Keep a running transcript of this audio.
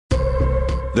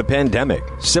The pandemic,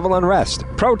 civil unrest,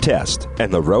 protest,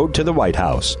 and the road to the White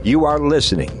House. You are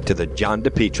listening to The John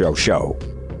DePetro Show.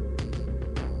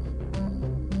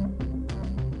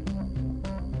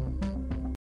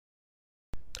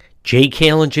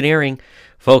 JKL Engineering.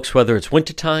 Folks, whether it's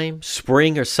wintertime,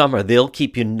 spring, or summer, they'll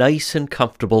keep you nice and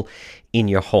comfortable in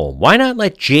your home. Why not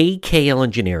let JKL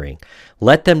Engineering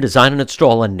let them design and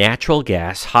install a natural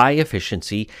gas,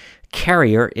 high-efficiency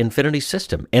Carrier Infinity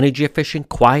system? Energy efficient,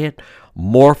 quiet,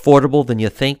 more affordable than you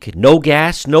think. No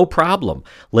gas, no problem.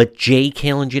 Let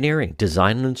JKL Engineering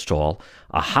design and install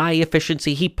a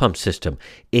high-efficiency heat pump system,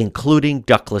 including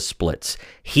ductless splits.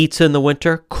 Heats in the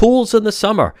winter, cools in the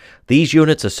summer. These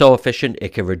units are so efficient,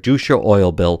 it can reduce your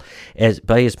oil bill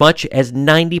by as much as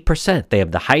 90%. They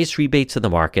have the highest rebates in the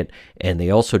market, and they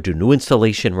also do new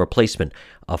installation and replacement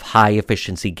of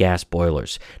high-efficiency gas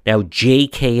boilers. Now,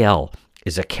 JKL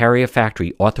is a Carrier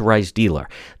Factory authorized dealer.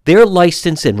 They're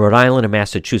licensed in Rhode Island and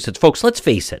Massachusetts. Folks, let's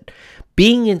face it.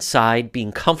 Being inside,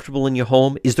 being comfortable in your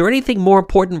home, is there anything more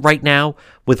important right now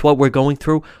with what we're going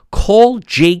through? Call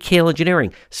JKL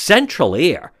Engineering. Central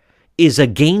Air is a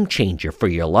game changer for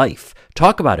your life.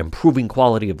 Talk about improving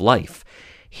quality of life.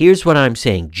 Here's what I'm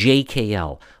saying.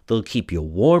 JKL, they'll keep you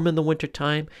warm in the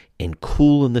wintertime and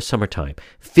cool in the summertime.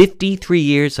 53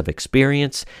 years of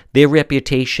experience. Their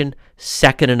reputation,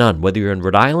 second to none. Whether you're in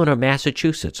Rhode Island or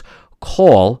Massachusetts,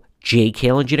 call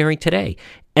JKL Engineering today.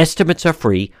 Estimates are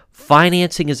free.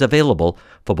 Financing is available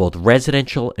for both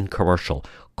residential and commercial.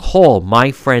 Call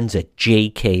my friends at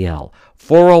JKL,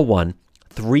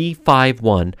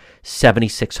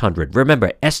 401-351-7600.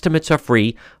 Remember, estimates are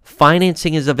free.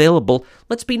 Financing is available.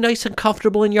 Let's be nice and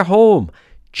comfortable in your home.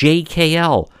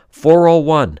 JKL,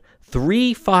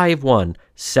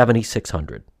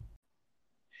 401-351-7600.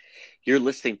 You're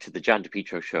listening to the John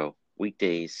DePetro Show.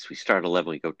 Weekdays, we start at 11,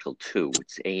 we go till 2.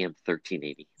 It's AM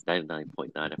 1380,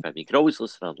 99.9 FM. You can always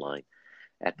listen online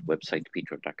at the website,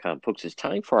 depetro.com. Folks, it's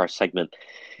time for our segment.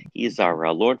 He is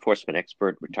our law enforcement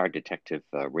expert, retired detective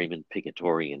Raymond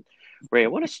Pigatori. And Ray, I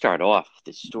want to start off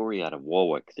this story out of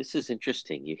Warwick. This is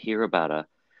interesting. You hear about a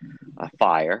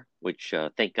fire, which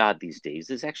thank God these days,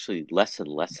 there's actually less and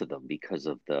less of them because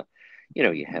of the,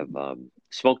 you have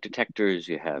smoke detectors,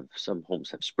 you have some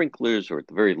homes have sprinklers, or at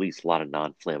the very least, a lot of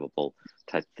non-flammable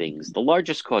type things. The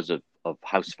largest cause of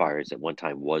house fires at one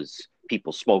time was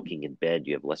people smoking in bed.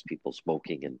 You have less people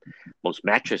smoking, and most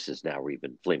mattresses now are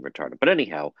even flame retardant. But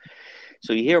anyhow,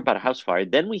 so you hear about a house fire,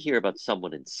 then we hear about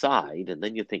someone inside, and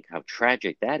then you think how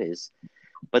tragic that is.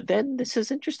 But then this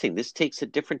is interesting. This takes a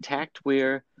different tact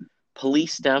where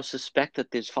police now suspect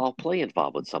that there's foul play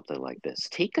involved with something like this.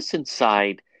 Take us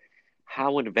inside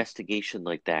how an investigation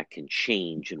like that can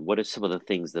change, and what are some of the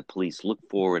things that police look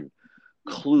for and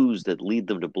clues that lead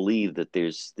them to believe that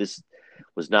this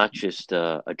was not just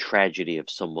a tragedy of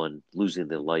someone losing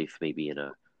their life, maybe in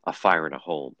a fire in a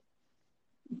home.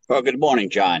 Well, good morning,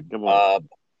 John. Good morning.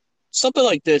 Something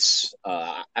like this,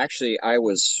 actually, I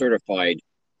was certified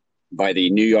by the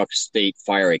New York State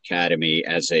Fire Academy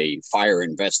as a fire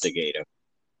investigator.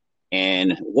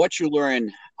 And what you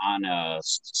learn on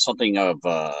something of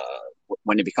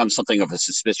when it becomes something of a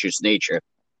suspicious nature,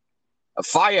 a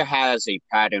fire has a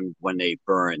pattern when they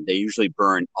burn. They usually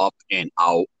burn up and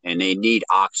out, and they need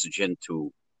oxygen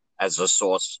as a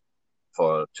source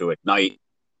to ignite.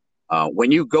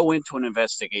 When you go into an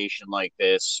investigation like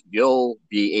this, you'll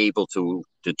be able to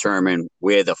determine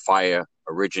where the fire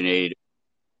originated.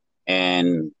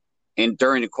 And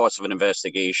during the course of an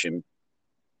investigation,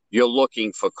 you're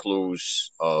looking for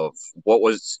clues of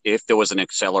if there was an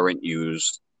accelerant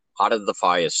used, how did the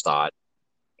fire start,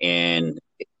 and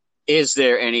is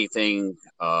there anything,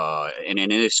 and in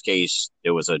this case,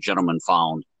 there was a gentleman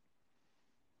found,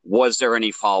 was there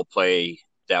any foul play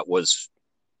that was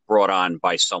brought on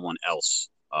by someone else,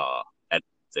 a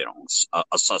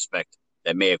suspect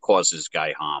that may have caused this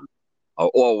guy harm,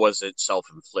 or was it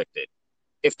self-inflicted?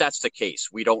 If that's the case,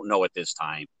 we don't know at this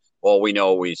time. All we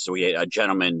know is we had a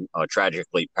gentleman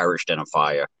tragically perished in a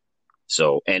fire.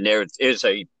 So, and there is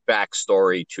a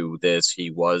backstory to this.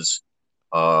 He was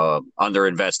under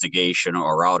investigation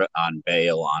or out on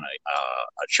bail on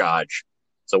a charge.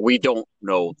 So we don't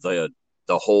know the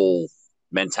whole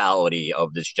mentality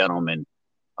of this gentleman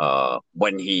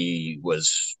when he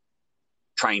was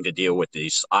trying to deal with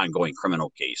this ongoing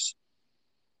criminal case.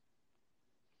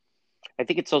 I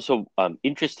think it's also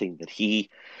interesting that I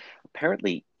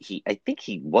think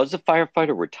he was a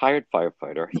firefighter, retired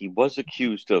firefighter. He was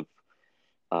accused of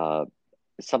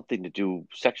something to do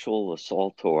sexual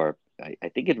assault, or I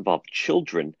think it involved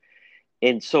children.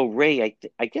 And so, Ray,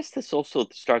 I guess this also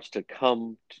starts to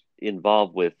come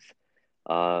involved with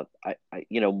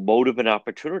motive and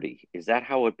opportunity. Is that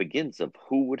how it begins? Of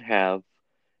who would have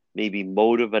maybe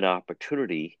motive and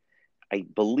opportunity? I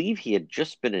believe he had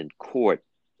just been in court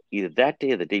either that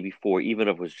day or the day before, even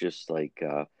if it was just like,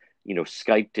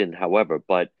 Skyped in, however.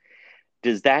 But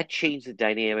does that change the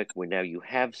dynamic where now you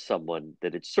have someone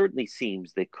that it certainly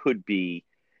seems they could be,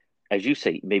 as you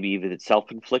say, maybe even it's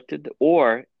self-inflicted,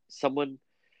 or someone,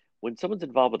 when someone's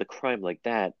involved with a crime like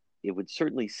that, it would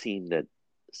certainly seem that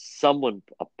someone,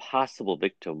 a possible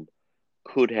victim,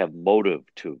 could have motive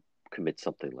to commit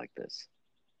something like this.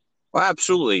 Well,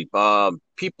 absolutely.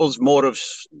 People's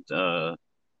motives,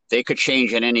 they could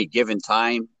change at any given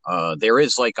time. There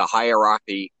is like a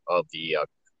hierarchy of the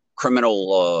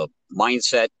criminal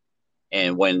mindset.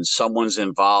 And when someone's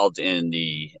involved in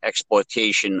the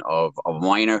exploitation of a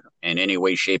minor in any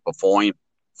way, shape, or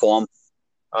form,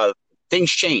 things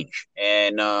change.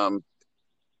 And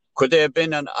could there have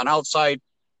been an outside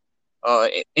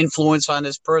influence on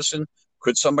this person?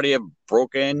 Could somebody have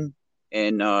broken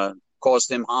in and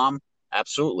caused him harm?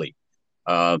 Absolutely.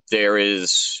 There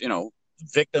is,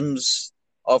 victims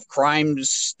of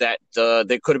crimes that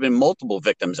there could have been multiple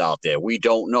victims out there. We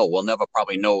don't know. We'll never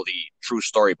probably know the true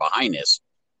story behind this.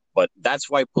 But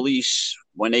that's why police,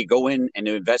 when they go in and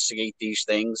investigate these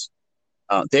things,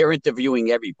 they're interviewing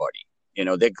everybody.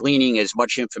 They're gleaning as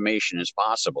much information as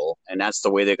possible, and that's the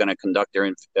way they're going to conduct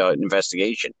their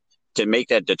investigation to make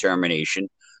that determination,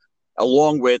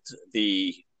 along with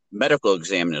the medical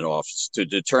examining office to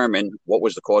determine what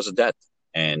was the cause of death.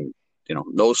 And,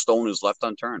 no stone is left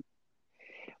unturned.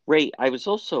 Ray, I was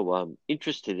also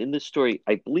interested in this story.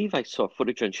 I believe I saw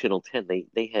footage on Channel 10.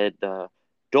 They had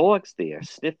dogs there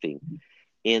sniffing.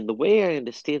 And the way I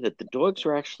understand it, the dogs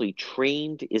were actually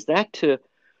trained. Is that to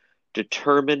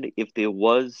determine if there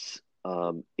was,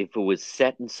 if it was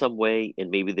set in some way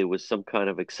and maybe there was some kind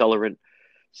of accelerant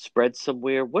spread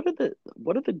somewhere? What are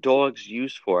the dogs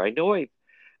used for? I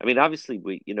mean, obviously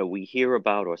we hear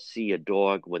about or see a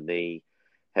dog when they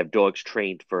have dogs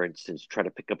trained, for instance, trying to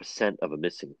pick up a scent of a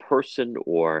missing person,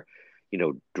 or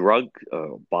drug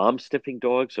bomb sniffing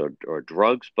dogs, or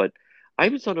drugs. But I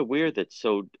was unaware that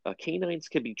canines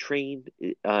can be trained.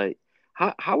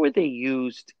 How are they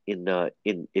used in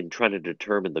trying to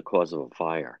determine the cause of a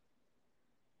fire?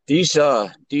 These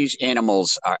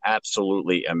animals are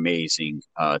absolutely amazing.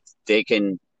 They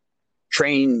can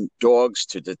train dogs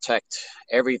to detect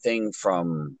everything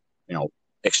from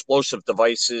explosive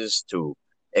devices to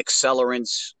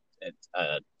accelerants,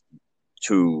 uh,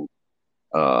 to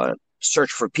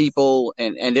search for people,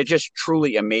 and they're just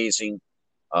truly amazing.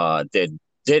 They're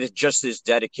just as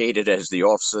dedicated as the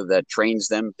officer that trains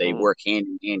them. They work hand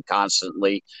in hand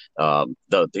constantly.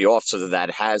 The officer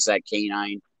that has that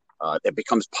canine, that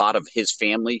becomes part of his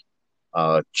family.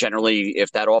 Generally,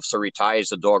 if that officer retires,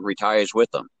 the dog retires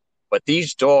with them. But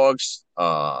these dogs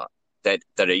that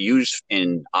are used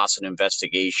in arson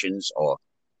investigations or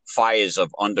fires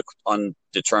of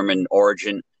undetermined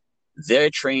origin, they're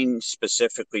trained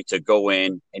specifically to go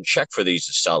in and check for these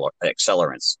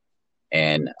accelerants.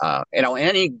 And, in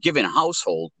any given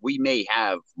household, we may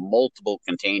have multiple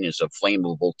containers of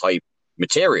flammable type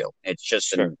material. It's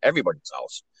just in everybody's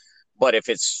house. But if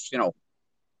it's,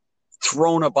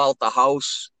 thrown about the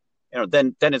house,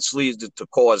 then it's leads to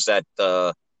cause that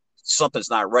something's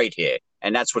not right here.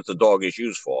 And that's what the dog is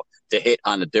used for, to hit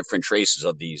on the different traces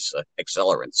of these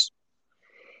accelerants.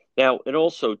 Now, and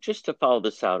also, just to follow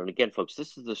this out, and again, folks,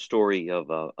 this is the story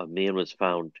of a man was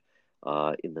found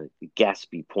in the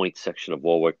Gaspee Point section of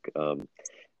Warwick.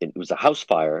 It was a house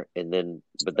fire, but then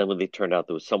when they turned out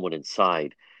there was someone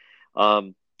inside.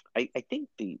 I think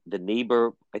the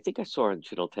neighbor, I think I saw on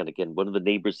Channel 10 again, one of the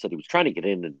neighbors said he was trying to get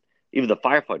in, and even the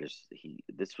firefighters,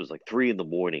 this was like 3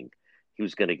 a.m. He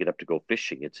was going to get up to go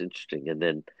fishing. It's interesting. And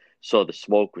then saw the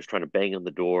smoke, was trying to bang on the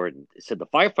door, and said the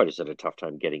firefighters had a tough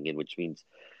time getting in, which means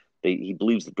he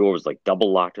believes the door was like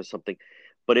double locked or something.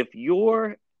 But if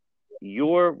you're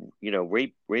Raymond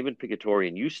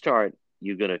Picatorian,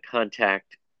 you're going to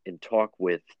contact and talk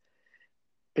with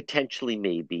potentially,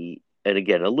 maybe, and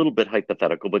again, a little bit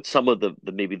hypothetical, but some of the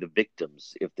maybe the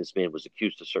victims, if this man was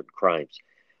accused of certain crimes.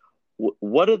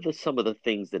 What are some of the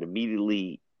things that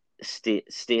immediately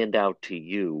stand out to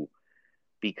you?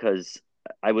 Because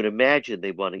I would imagine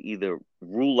they want to either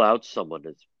rule out someone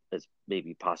as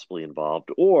maybe possibly involved,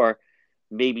 or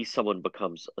maybe someone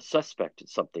becomes a suspect in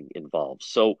something involved.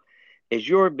 So as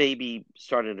you're maybe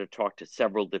starting to talk to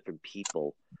several different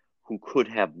people who could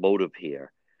have motive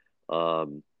here,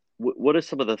 what are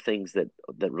some of the things that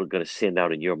are going to stand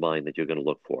out in your mind that you're going to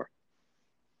look for?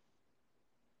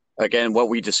 Again, what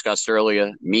we discussed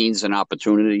earlier, means and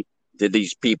opportunity. Did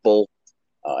these people,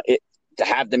 to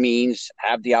have the means,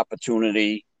 have the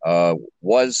opportunity,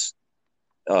 was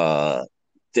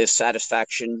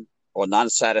dissatisfaction or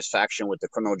non-satisfaction with the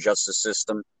criminal justice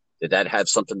system? Did that have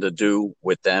something to do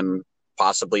with them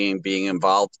possibly being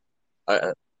involved?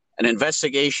 An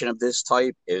investigation of this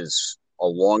type is a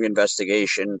long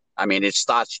investigation. I mean, it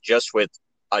starts just with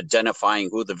identifying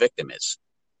who the victim is.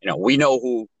 We know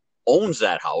who owns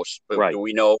that house, but Right. do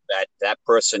we know that that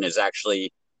person is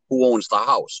actually who owns the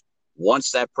house?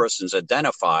 Once that person's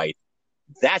identified,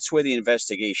 that's where the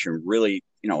investigation really,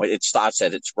 it starts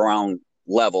at its ground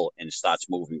level and starts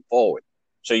moving forward.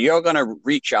 So you're going to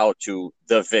reach out to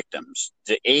the victims.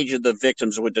 The age of the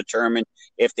victims would determine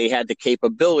if they had the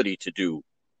capability to do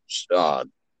a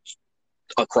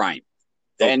crime.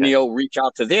 Then you'll reach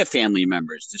out to their family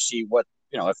members to see what,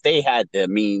 if they had the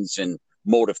means and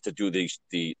motive to do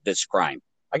this crime.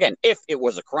 Again, if it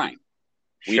was a crime,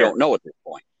 we don't know at this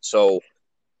point. So,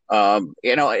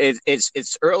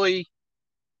 it's early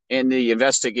in the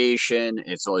investigation.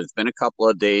 It's been a couple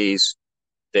of days.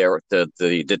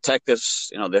 The detectives,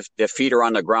 their feet are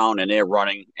on the ground and they're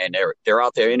running and they're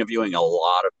out there interviewing a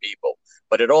lot of people.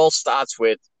 But it all starts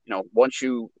with, once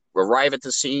you arrive at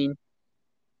the scene,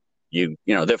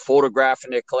 they're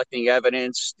photographing, they're collecting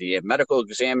evidence. The medical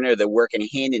examiner, they're working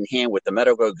hand in hand with the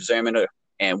medical examiner.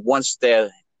 And once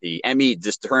the ME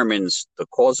determines the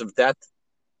cause of death,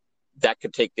 that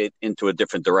could take it into a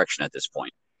different direction at this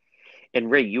point. And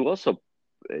Ray, you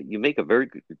make a very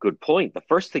good point. The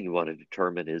first thing you want to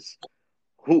determine is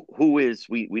who is,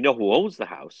 we know who owns the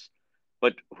house,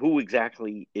 but who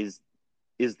exactly is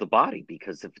the body?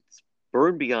 Because if it's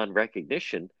burned beyond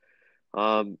recognition,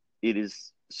 it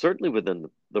is certainly within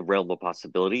the realm of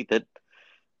possibility that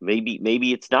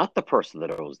maybe it's not the person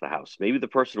that owns the house. Maybe the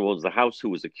person who owns the house who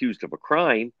was accused of a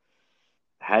crime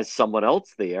has someone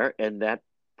else there, and that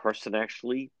person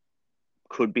actually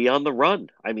could be on the run.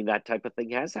 I mean, that type of thing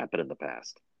has happened in the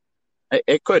past.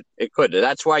 It could.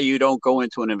 That's why you don't go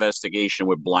into an investigation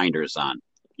with blinders on.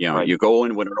 Right. You go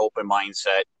in with an open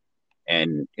mindset,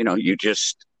 and you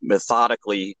just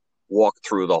methodically walk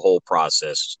through the whole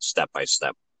process step by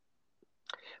step.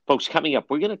 Folks, coming up,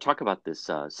 we're going to talk about this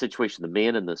situation. The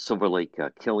man in the Silver Lake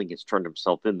killing has turned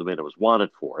himself in. The man that was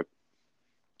wanted for it.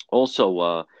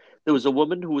 Also, there was a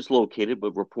woman who was located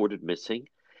but reported missing.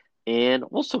 And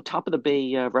also, Top of the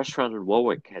Bay restaurant in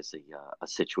Warwick has a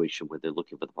situation where they're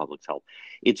looking for the public's help.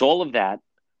 It's all of that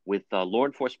with law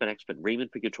enforcement expert Raymond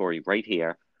Pigatori right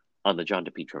here on the John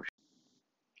DePietro Show.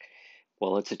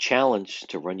 Well, it's a challenge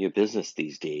to run your business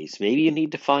these days. Maybe you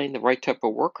need to find the right type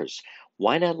of workers.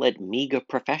 Why not let MEGA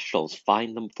Professionals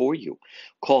find them for you?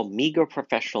 Call MEGA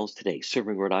Professionals today,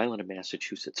 serving Rhode Island and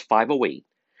Massachusetts,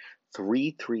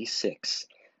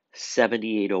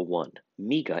 508-336-7801.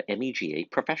 MEGA, M-E-G-A,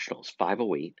 Professionals,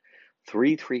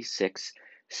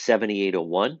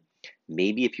 508-336-7801.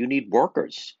 Maybe if you need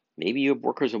workers, maybe you have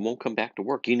workers that won't come back to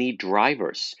work. You need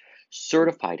drivers,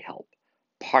 certified help,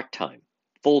 part-time,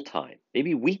 full-time,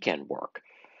 maybe weekend work.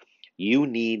 You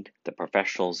need the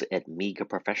professionals at MEGA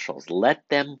Professionals. Let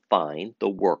them find the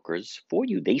workers for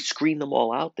you. They screen them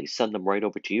all out. They send them right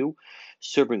over to you.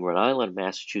 Serving Rhode Island,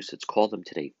 Massachusetts. Call them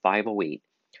today,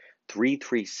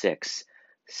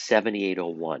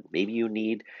 508-336-7801. Maybe you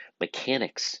need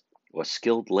mechanics or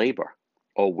skilled labor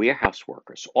or warehouse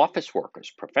workers, office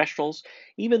workers, professionals,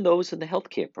 even those in the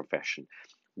healthcare profession.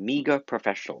 MEGA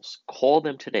Professionals. Call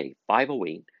them today,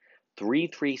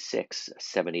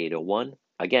 508-336-7801.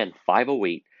 Again,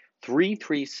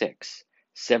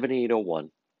 508-336-7801.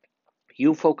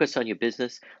 You focus on your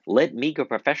business. Let MEGA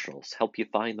Professionals help you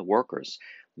find the workers.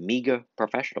 MEGA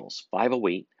Professionals,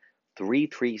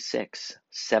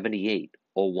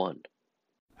 508-336-7801.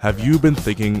 Have you been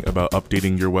thinking about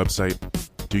updating your website?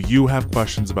 Do you have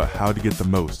questions about how to get the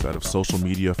most out of social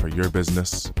media for your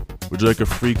business? Would you like a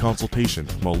free consultation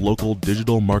from a local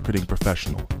digital marketing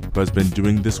professional who has been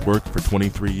doing this work for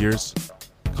 23 years?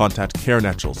 Contact Karen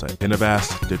Etchels at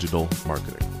Innovast Digital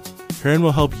Marketing. Karen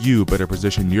will help you better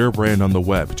position your brand on the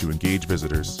web to engage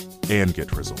visitors and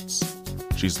get results.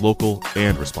 She's local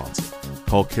and responsive.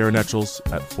 Call Karen Etchels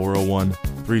at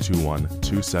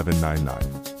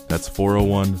 401-321-2799. That's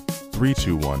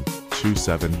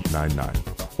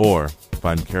 401-321-2799. Or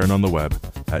find Karen on the web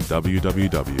at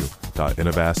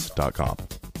www.innovast.com.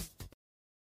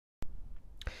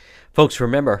 Folks,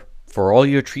 remember, for all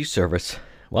your tree service,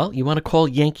 well, you want to call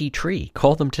Yankee Tree.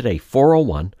 Call them today,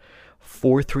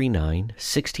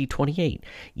 401-439-6028.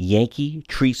 Yankee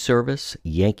Tree Service,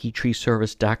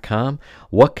 yankeetreeservice.com.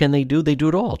 What can they do? They do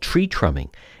it all. Tree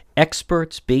trimming,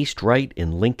 experts based right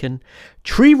in Lincoln,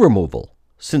 tree removal,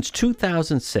 since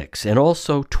 2006, and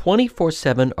also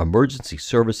 24/7 emergency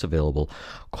service available.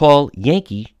 Call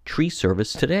Yankee Tree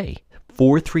Service today,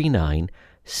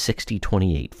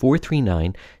 439-6028,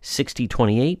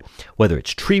 439-6028. Whether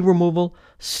it's tree removal,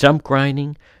 stump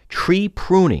grinding, tree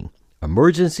pruning,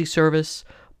 emergency service,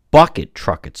 bucket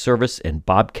trucket service, and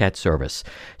bobcat service.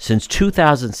 Since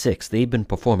 2006, they've been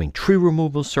performing tree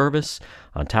removal service.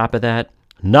 On top of that,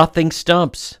 nothing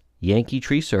stumps. Yankee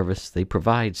Tree Service, they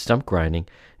provide stump grinding.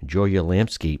 Enjoy your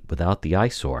landscape without the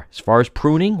eyesore. As far as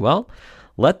pruning, well,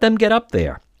 let them get up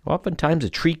there. Oftentimes a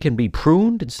tree can be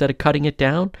pruned instead of cutting it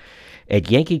down. At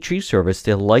Yankee Tree Service,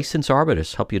 their licensed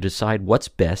arborists help you decide what's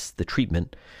best, the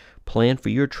treatment plan for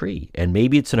your tree. And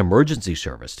maybe it's an emergency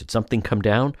service. Did something come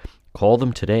down? Call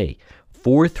them today,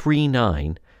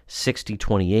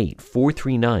 439-6028,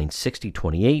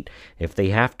 439-6028. If they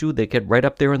have to, they get right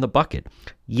up there in the bucket.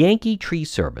 Yankee Tree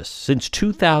Service, since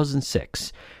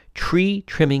 2006, tree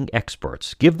trimming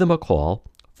experts. Give them a call,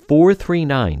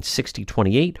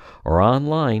 439-6028, or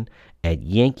online at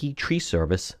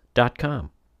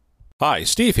yankeetreeservice.com. Hi,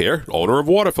 Steve here, owner of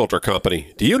Water Filter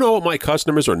Company. Do you know what my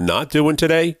customers are not doing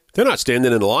today? They're not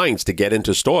standing in lines to get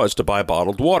into stores to buy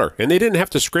bottled water, and they didn't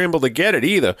have to scramble to get it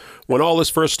either when all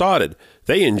this first started.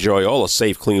 They enjoy all the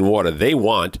safe, clean water they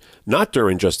want, not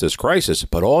during just this crisis,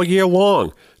 but all year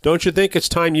long. Don't you think it's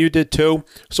time you did too?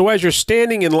 So as you're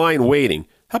standing in line waiting,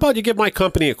 how about you give my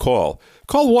company a call?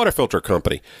 Call Water Filter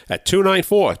Company at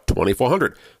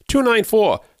 294-2400,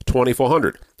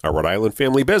 294-2400. A Rhode Island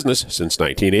family business since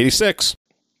 1986.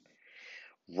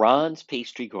 Ron's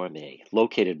Pastry Gourmet,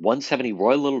 located 170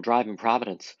 Royal Little Drive in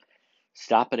Providence.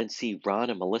 Stop in and see Ron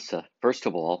and Melissa. First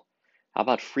of all, how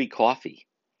about free coffee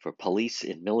for police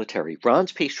and military?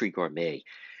 Ron's Pastry Gourmet,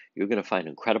 you're going to find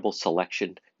incredible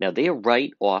selection. Now, they are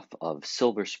right off of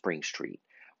Silver Spring Street,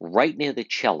 right near the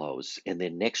Cellos, and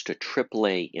they're next to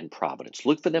AAA in Providence.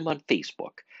 Look for them on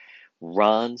Facebook.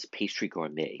 Ron's Pastry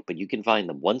Gourmet, but you can find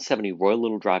them 170 Royal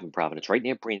Little Drive in Providence, right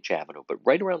near Branch Avenue, but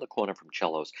right around the corner from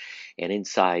Cellos, and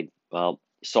inside, well,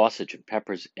 sausage and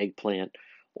peppers, eggplant,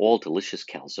 all delicious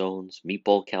calzones,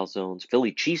 meatball calzones,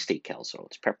 Philly cheesesteak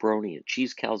calzones, pepperoni and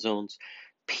cheese calzones,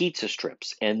 pizza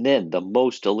strips, and then the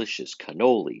most delicious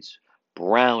cannolis,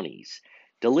 brownies,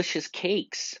 delicious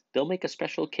cakes. They'll make a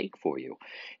special cake for you,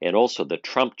 and also the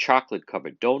Trump chocolate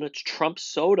covered donuts, Trump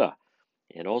soda,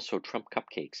 and also Trump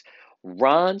cupcakes.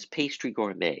 Ron's Pastry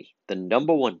Gourmet, the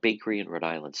 #1 bakery in Rhode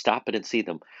Island. Stop it and see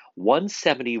them.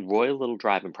 170 Royal Little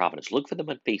Drive in Providence. Look for them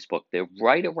on Facebook. They're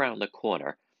right around the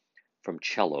corner from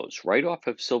Cellos, right off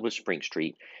of Silver Spring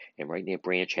Street and right near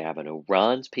Branch Avenue.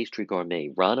 Ron's Pastry Gourmet.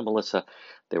 Ron and Melissa,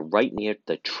 they're right near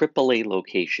the AAA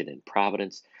location in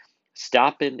Providence.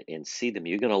 Stop in and see them.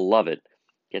 You're going to love it.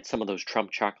 Get some of those Trump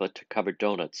chocolate covered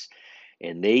donuts.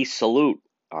 And they salute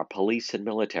our police and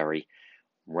military.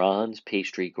 Ron's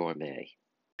Pastry Gourmet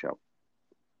show.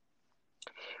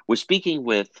 We're speaking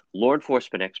with law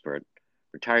enforcement expert,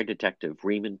 retired detective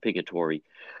Raymond Pigatori.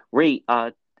 Ray,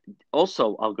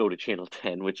 also I'll go to Channel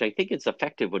 10, which I think is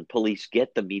effective when police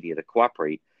get the media to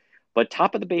cooperate. But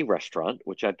Top of the Bay Restaurant,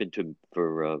 which I've been to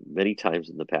for many times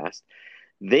in the past,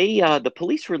 the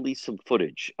police released some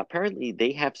footage. Apparently,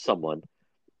 they have someone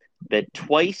that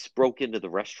twice broke into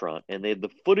the restaurant, and they had the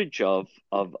footage of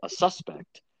a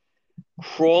suspect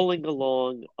crawling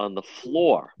along on the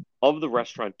floor of the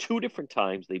restaurant 2 different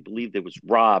times. They believe they was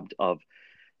robbed of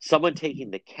someone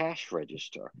taking the cash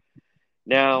register.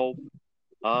 Now,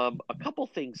 a couple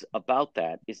things about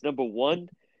that is, number one,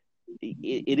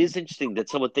 it is interesting that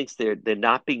someone thinks they're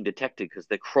not being detected because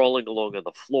they're crawling along on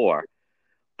the floor.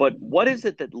 But what is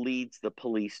it that leads the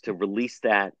police to release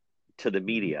that to the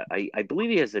media? I believe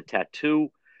he has a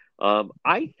tattoo.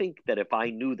 I think that if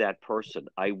I knew that person,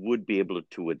 I would be able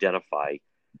to identify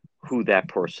who that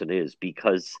person is,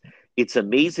 because it's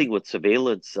amazing with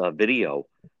surveillance video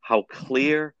how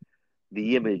clear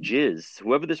the image is.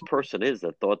 Whoever this person is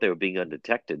that thought they were being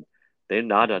undetected, they're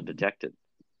not undetected.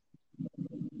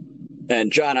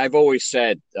 And John, I've always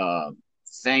said,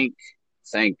 thank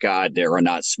God there are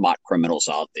not smart criminals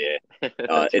out there.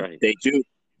 Right.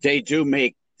 They do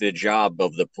make the job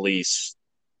of the police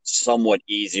somewhat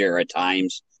easier at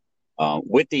times.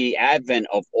 With the advent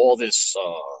of all this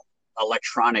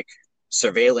electronic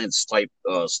surveillance type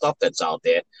stuff that's out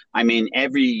there, I mean,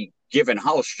 every given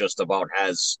house just about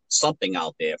has something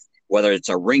out there, whether it's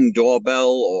a Ring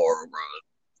doorbell or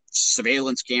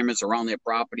surveillance cameras around their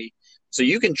property. So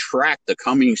you can track the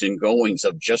comings and goings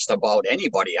of just about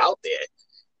anybody out there.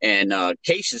 And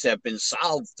cases have been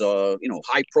solved,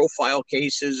 high-profile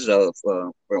cases of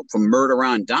from murder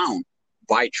on down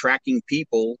by tracking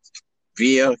people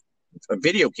via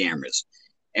video cameras.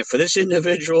 And for this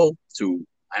individual to,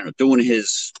 I don't know, doing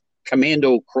his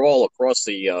commando crawl across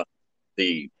the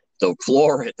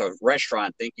floor at the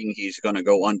restaurant, thinking he's going to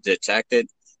go undetected.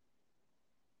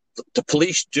 The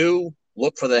police do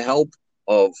look for the help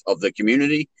of the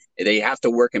community. They have to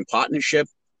work in partnership.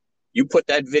 You put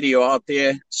that video out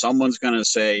there, someone's going to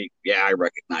say, yeah, I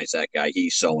recognize that guy.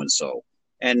 He's so-and-so.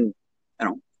 And,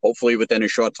 hopefully within a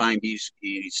short time, he's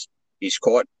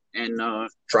caught and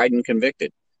tried and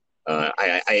convicted.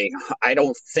 I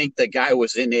don't think the guy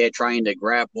was in there trying to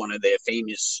grab one of their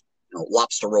famous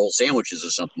lobster roll sandwiches or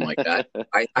something like that.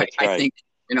 I think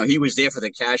he was there for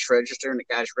the cash register, and the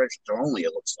cash register only,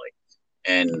 it looks like.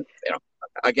 And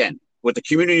again, with the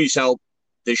community's help,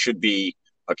 this should be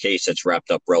a case that's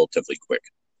wrapped up relatively quick.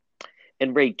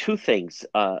 And Ray, two things.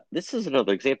 This is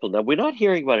another example. Now, we're not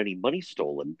hearing about any money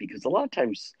stolen because a lot of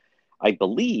times, I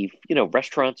believe,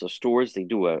 restaurants or stores, they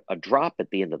do a drop at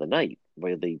the end of the night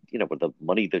where they, with the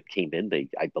money that came in,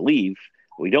 I believe,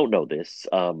 we don't know this,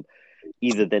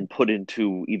 either then put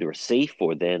into either a safe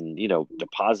or then,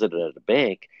 deposited at a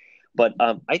bank. But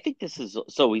I think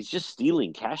so he's just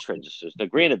stealing cash registers. Now,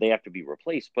 granted, they have to be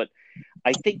replaced, but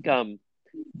I think,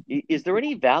 is there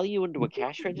any value into a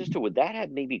cash register? Would that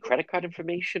have maybe credit card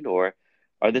information, or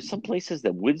are there some places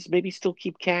that would maybe still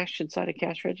keep cash inside a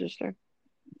cash register?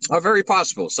 Very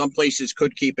possible. Some places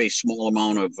could keep a small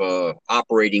amount of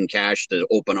operating cash to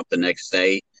open up the next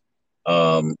day.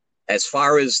 As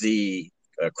far as the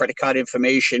credit card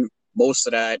information, most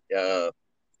of that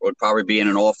would probably be in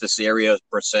an office area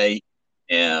per se.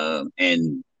 And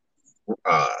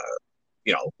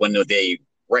when they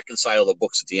reconcile the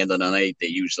books at the end of the night, they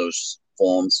use those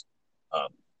forms.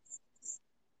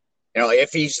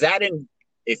 If he's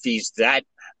that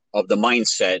of the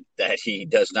mindset that he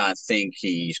does not think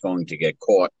he's going to get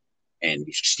caught and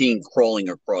he's seen crawling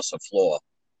across the floor,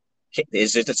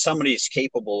 is it that somebody is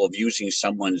capable of using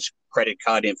someone's credit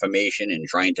card information and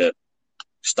trying to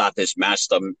start this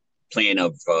master plan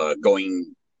of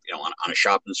going, on a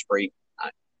shopping spree?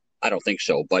 I don't think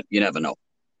so, but you never know.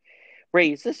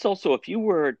 Ray, is this also, if you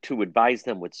were to advise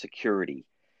them with security,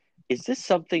 is this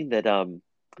something that,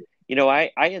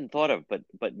 I hadn't thought of,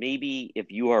 but maybe if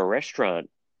you are a restaurant,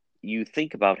 you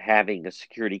think about having a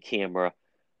security camera,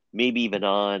 maybe even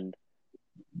on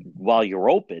while you're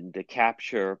open to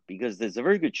capture, because there's a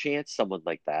very good chance someone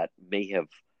like that may have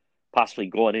possibly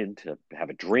gone in to have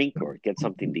a drink or get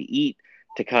something to eat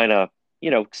to kind of,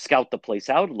 scout the place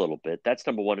out a little bit. That's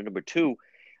number one. And number two,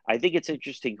 I think it's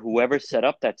interesting, whoever set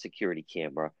up that security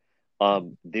camera,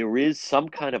 there is some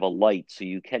kind of a light so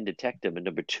you can detect them. And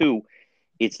number two,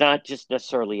 it's not just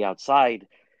necessarily outside.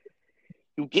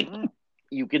 You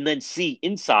can then see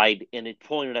inside, and it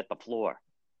pointed at the floor.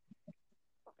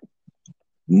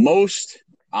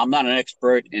 I'm not an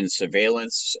expert in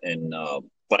surveillance,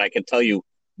 but I can tell you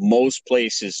most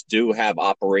places do have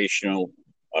operational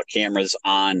cameras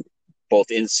on both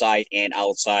inside and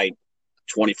outside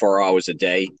 24 hours a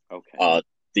day. Okay.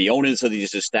 The owners of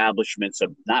these establishments are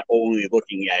not only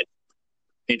looking at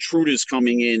intruders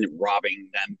coming in, robbing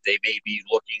them, they may be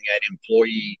looking at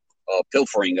employee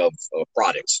pilfering of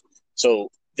products. So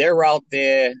they're out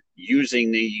there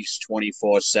using these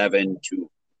 24/7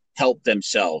 to help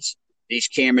themselves. These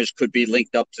cameras could be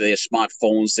linked up to their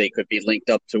smartphones. They could be linked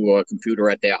up to a computer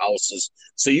at their houses.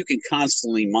 So you can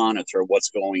constantly monitor what's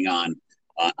going on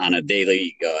a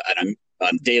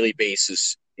daily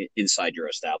basis inside your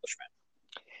establishment.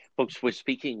 Folks, we're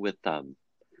speaking with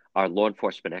our law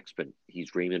enforcement expert.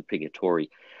 He's Raymond Pigatori.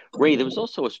 Ray, there was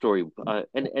also a story, and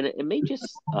it may just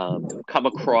come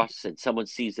across and someone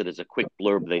sees it as a quick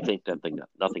blurb. They think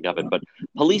nothing of it, but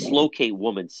police locate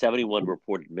woman, 71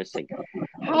 reported missing.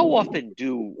 How often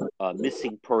do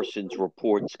missing persons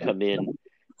reports come in?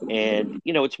 And,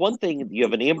 it's one thing, you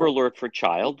have an Amber Alert for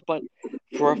child, but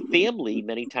for a family,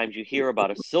 many times you hear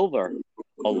about a Silver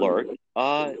Alert.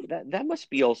 That must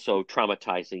be also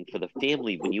traumatizing for the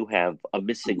family when you have a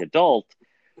missing adult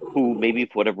who maybe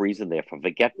for whatever reason they're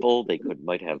forgetful,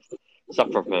 might have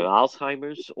suffered from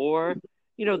Alzheimer's, or,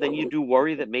 then you do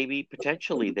worry that maybe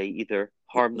potentially they either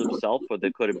harmed themselves or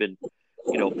there could have been,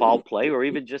 foul play, or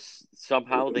even just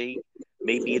somehow they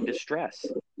may be in distress.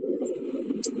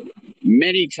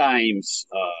 Many times,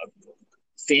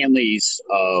 families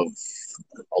of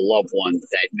a loved one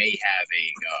that may have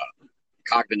a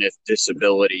cognitive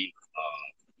disability,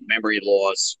 memory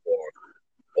loss, or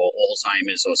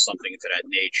Alzheimer's or something to that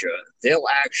nature, they'll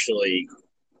actually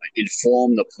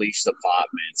inform the police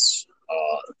departments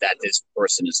that this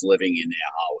person is living in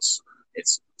their house.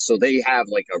 So they have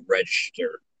like a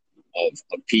register of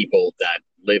people that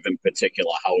live in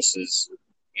particular houses,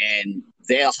 and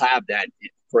they'll have that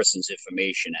person's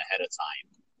information ahead of time.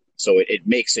 So it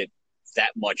makes it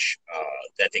that much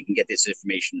that they can get this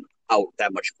information out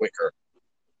that much quicker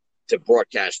to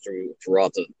broadcast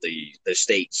throughout the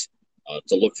states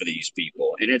to look for these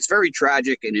people. And it's very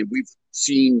tragic. And we've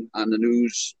seen on the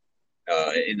news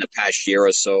in the past year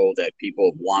or so that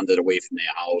people have wandered away from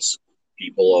their house,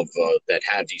 people that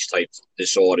have these types of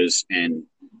disorders and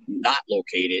not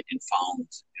located and found,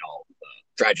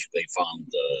 tragically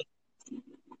found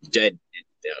dead,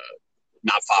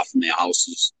 not far from their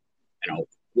houses.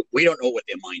 We don't know what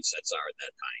their mindsets are at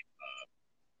that time,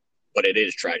 but it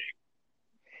is tragic.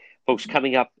 Folks,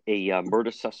 coming up, a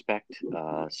murder suspect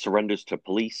surrenders to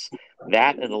police.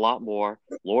 That and a lot more.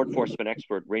 Law enforcement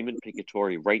expert Raymond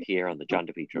Picatori right here on the John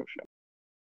DePetro Show.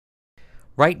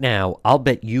 Right now, I'll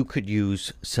bet you could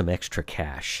use some extra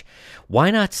cash.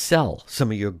 Why not sell some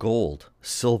of your gold,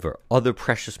 silver, other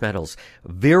precious metals?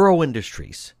 Vero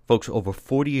Industries, folks, over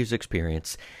 40 years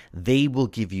experience, they will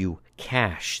give you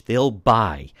cash. They'll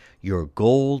buy your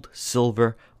gold,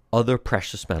 silver, other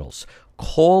precious metals.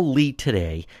 Call Lee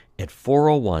today at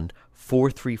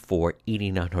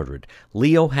 401-434-8900.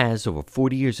 Leo has over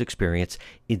 40 years experience.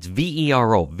 It's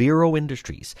VERO, Vero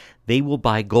Industries. They will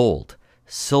buy gold,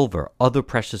 silver, other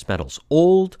precious metals,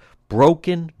 old,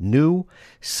 broken, new,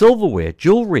 silverware,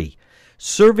 jewelry,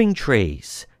 serving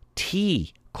trays,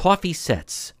 tea, coffee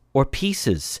sets, or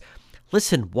pieces.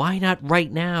 Listen, why not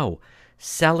right now?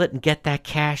 Sell it and get that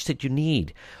cash that you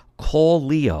need. Call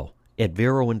Leo at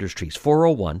Vero Industries,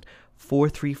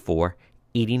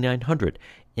 401-434-8900.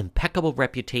 Impeccable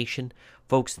reputation.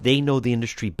 Folks, they know the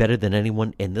industry better than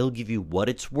anyone, and they'll give you what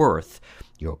it's worth.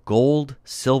 Your gold,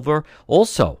 silver,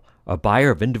 also a buyer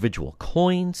of individual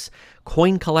coins,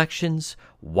 coin collections,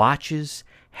 watches,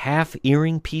 half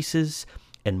earring pieces,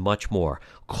 and much more.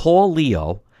 Call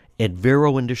Leo at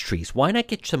Vero Industries. Why not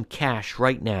get some cash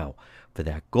right now for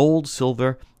that gold,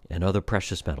 silver, and other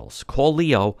precious metals? Call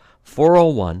Leo,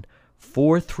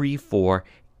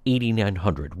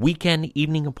 401-434-8900. Weekend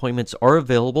evening appointments are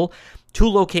available. 2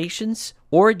 locations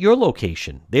or at your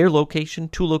location. Their location,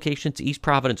 2 locations, East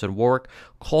Providence and Warwick.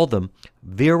 Call them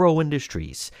Vero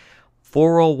Industries,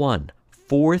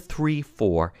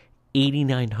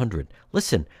 401-434-8900.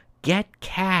 Listen, get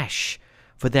cash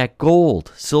for that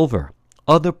gold, silver,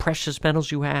 other precious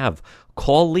metals you have.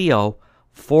 Call Leo,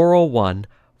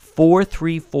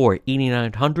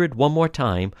 401-434-8900. One more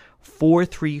time,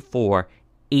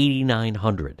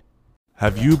 434-8900.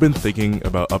 Have you been thinking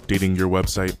about updating your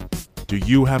website? Do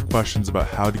you have questions about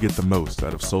how to get the most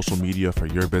out of social media for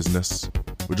your business?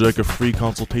 Would you like a free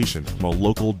consultation from a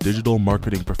local digital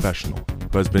marketing professional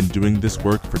who has been doing this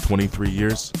work for 23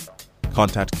 years?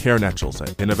 Contact Karen Etchels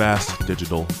at Innovast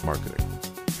Digital Marketing.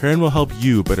 Karen will help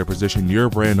you better position your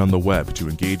brand on the web to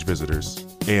engage visitors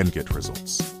and get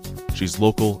results. She's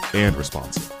local and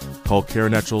responsive. Call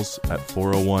Karen Etchels at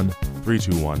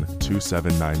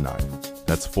 401-321-2799.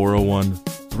 That's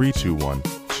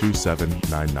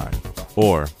 401-321-2799.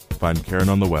 Or find Karen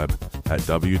on the web at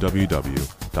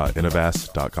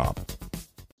www.innovast.com.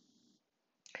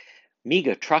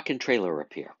 MEGA Truck and Trailer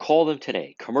Repair. Call them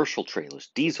today. Commercial trailers,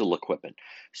 diesel equipment,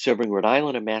 serving Rhode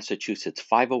Island and Massachusetts.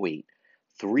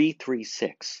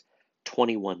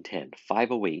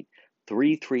 508-336-2110.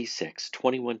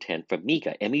 508-336-2110 for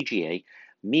MEGA, M-E-G-A,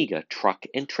 MEGA Truck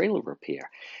and Trailer Repair.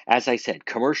 As I said,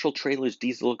 commercial trailers,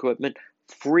 diesel equipment,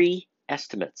 free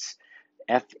estimates.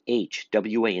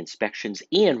 FHWA inspections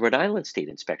and Rhode Island State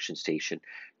Inspection Station,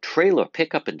 trailer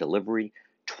pickup and delivery,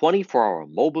 24-hour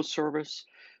mobile service,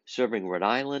 serving Rhode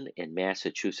Island and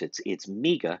Massachusetts. It's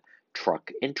MEGA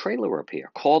Truck and Trailer Repair.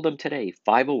 Call them today,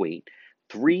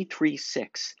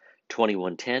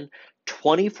 508-336-2110,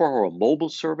 24-hour mobile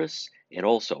service, and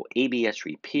also ABS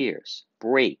repairs,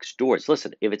 brakes, doors.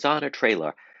 Listen, if it's on a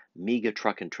trailer, MEGA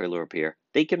Truck and Trailer Repair,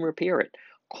 they can repair it.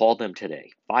 Call them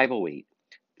today,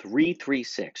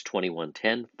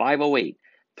 508-336-2110,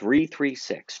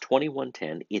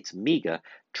 508-336-2110. It's MEGA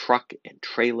Truck and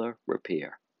Trailer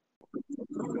Repair.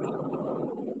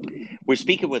 We're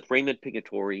speaking with Raymond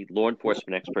Picatori, law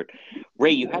enforcement expert.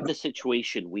 Ray, you had the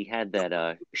situation. We had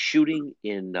that shooting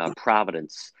in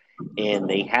Providence, and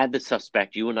they had the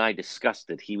suspect. You and I discussed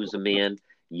it. He was a man,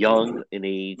 young in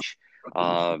age,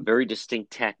 very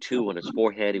distinct tattoo on his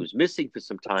forehead. He was missing for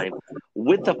some time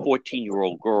with a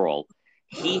 14-year-old girl.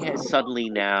 He has suddenly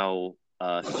now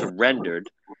surrendered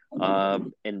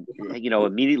and,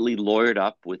 immediately lawyered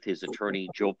up with his attorney,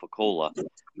 Joe Picola.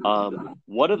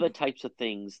 What are the types of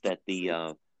things that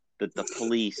the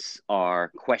police are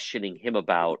questioning him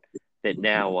about that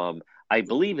now I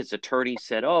believe his attorney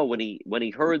said, "Oh, when he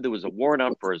heard there was a warrant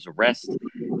out for his arrest,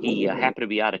 he happened to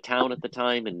be out of town at the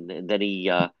time, and then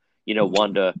he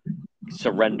wanted to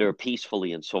surrender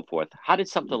peacefully and so forth." How did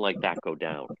something like that go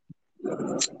down?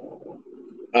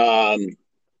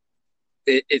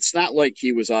 It's not like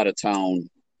he was out of town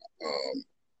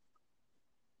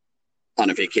on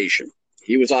a vacation.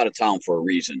 He was out of town for a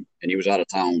reason, and he was out of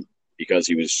town because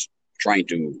he was trying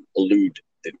to elude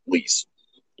the police.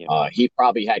 Yeah. He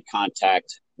probably had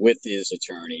contact with his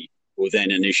attorney, who then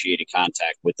initiated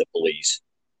contact with the police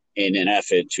in an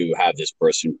effort to have this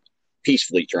person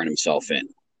peacefully turn himself in.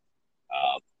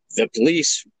 The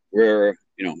police were,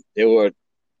 they were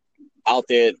out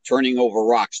there turning over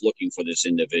rocks looking for this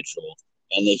individual,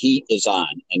 and the heat is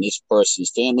on, and this person's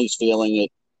family's feeling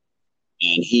it,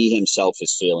 and he himself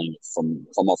is feeling it from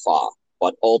afar.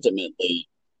 But ultimately,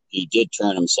 he did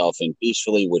turn himself in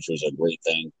peacefully, which was a great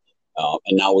thing.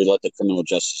 And now we let the criminal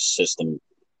justice system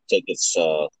take its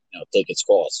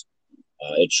course.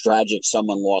 It's tragic.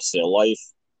 Someone lost their life.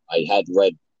 I had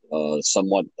read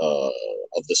somewhat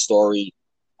of the story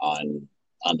on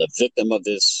the victim of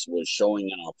this was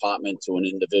showing an apartment to an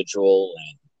individual,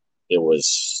 and there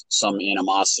was some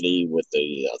animosity with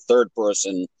the third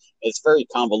person. It's a very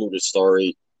convoluted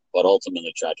story, but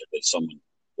ultimately, tragically, someone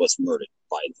was murdered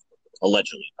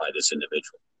allegedly by this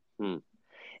individual.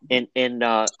 And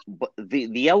but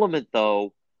the element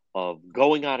though of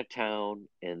going out of town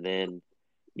and then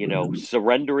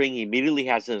surrendering, he immediately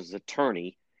has his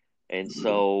attorney, and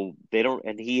so they don't.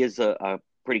 And he is a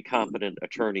pretty competent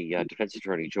attorney, defense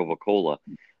attorney Joe Vacola.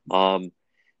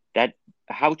 That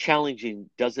how challenging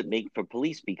does it make for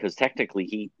police? Because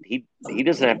technically he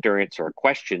doesn't have to answer a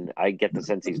question. I get the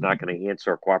sense he's not going to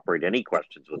answer or cooperate any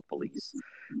questions with police.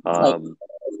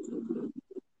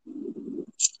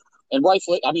 And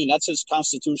rightfully, I mean, that's his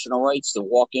constitutional rights to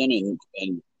walk in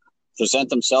and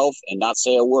present himself and not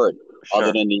say a word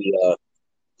other than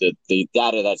the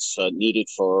data that's needed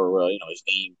for his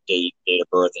name, date of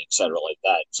birth, etc., like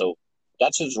that. So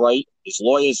that's his right. His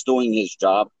lawyer's doing his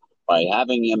job by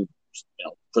having him,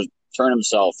 turn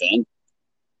himself in.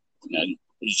 And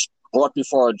he's brought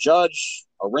before a judge,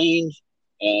 arraigned,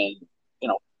 and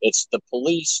it's the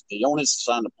police. The onus is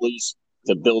on the police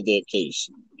to build their case,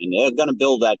 and they're going to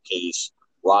build that case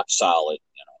rock solid.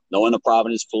 Knowing the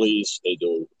Providence Police, they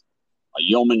do a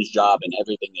yeoman's job in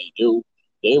everything they do.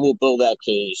 They will build that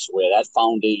case where that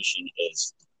foundation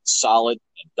is solid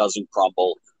and doesn't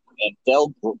crumble, and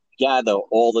they'll gather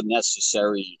all the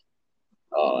necessary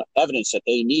evidence that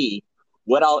they need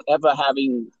without ever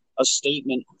having a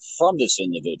statement from this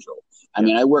individual. I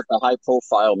mean, I worked a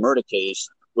high-profile murder case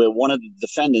where one of the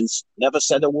defendants never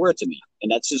said a word to me,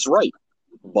 and that's his right.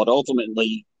 But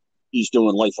ultimately, he's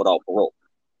doing life without parole.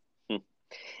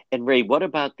 And Ray, what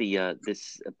about the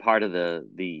this part of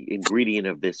the ingredient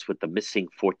of this with the missing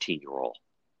 14-year-old?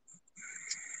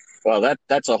 Well,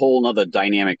 that's a whole other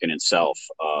dynamic in itself.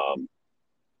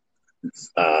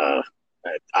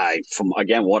 From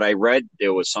again what I read,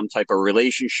 there was some type of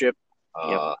relationship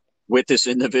with this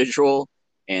individual,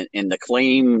 and the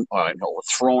claim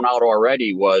thrown out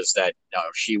already was that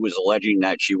she was alleging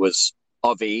that she was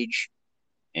of age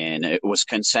and it was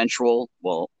consensual.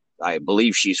 Well, I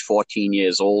believe she's 14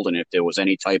 years old, and if there was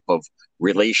any type of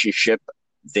relationship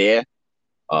there,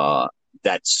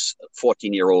 that's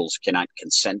 14-year-olds cannot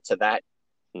consent to that.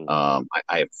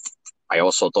 I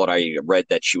also thought I read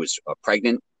that she was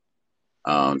pregnant.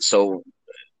 So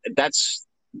that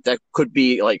could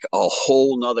be like a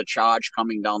whole nother charge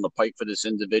coming down the pike for this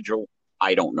individual.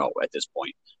 I don't know at this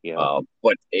point.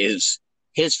 But is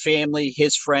his family,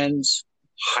 his friends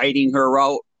hiding her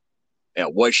out?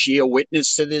 Was she a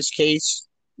witness to this case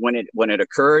when it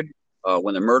occurred,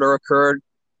 when the murder occurred?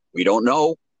 We don't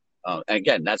know.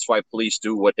 Again, that's why police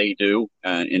do what they do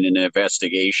in an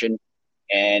investigation.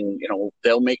 And,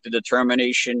 they'll make the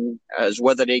determination as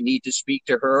whether they need to speak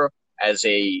to her as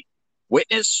a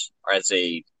witness or as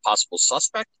a possible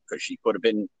suspect, because she could have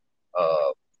been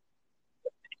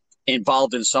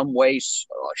involved in some way,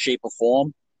 shape, or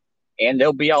form. And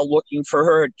they'll be out looking for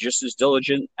her just as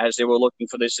diligent as they were looking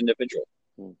for this individual.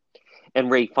 And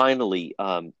Ray, finally,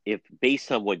 if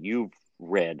based on what you've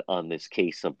read on this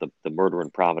case of the murder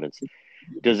in Providence,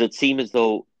 does it seem as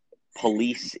though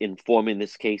police informing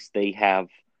this case, they have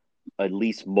at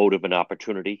least motive and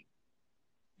opportunity?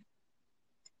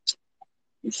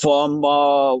 From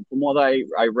what I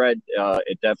read,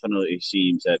 it definitely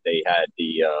seems that they had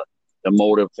the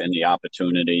motive and the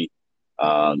opportunity,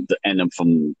 and then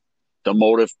from the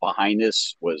motive behind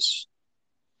this was,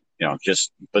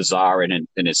 just bizarre in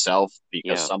itself,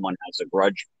 because someone has a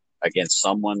grudge against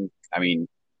someone. I mean,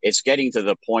 it's getting to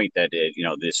the point that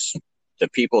the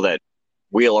people that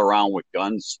wheel around with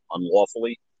guns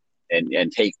unlawfully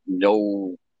and take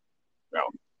no,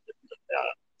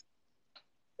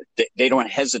 they don't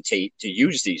hesitate to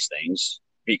use these things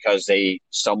because they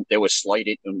were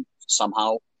slighted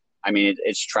somehow. I mean,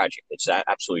 it's tragic. It's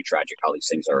absolutely tragic how these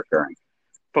things are occurring.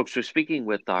 Folks, we're speaking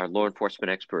with our law enforcement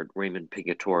expert, Raymond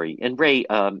Pigatori. And Ray,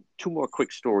 two more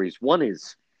quick stories. One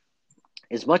is,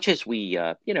 as much as we,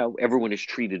 everyone is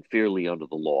treated fairly under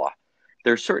the law,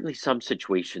 there are certainly some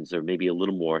situations that are maybe a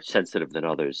little more sensitive than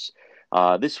others.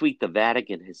 This week, the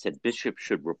Vatican has said bishops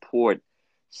should report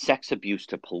sex abuse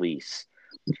to police.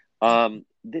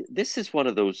 This is one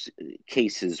of those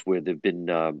cases where they've been,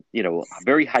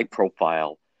 very high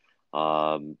profile,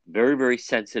 very, very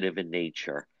sensitive in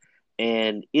nature.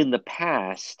 And in the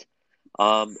past,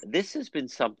 this has been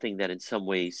something that in some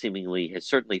ways seemingly has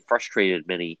certainly frustrated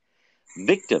many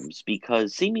victims,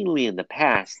 because seemingly in the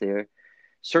past there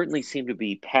certainly seem to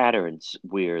be patterns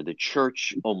where the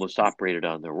church almost operated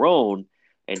on their own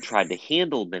and tried to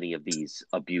handle many of these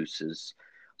abuses.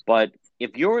 But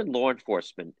if you're in law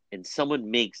enforcement and someone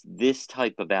makes this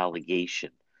type of allegation,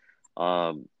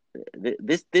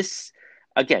 this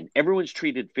again, everyone's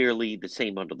treated fairly the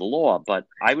same under the law, but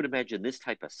I would imagine this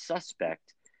type of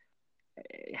suspect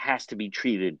has to be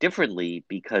treated differently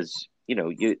because,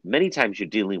 many times you're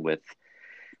dealing with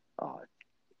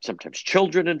sometimes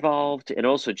children involved, and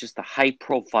also just the high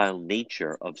profile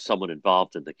nature of someone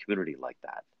involved in the community like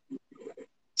that.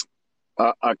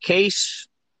 A case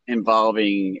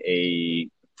involving a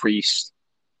priest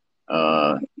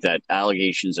that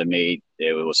allegations are made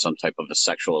there was some type of a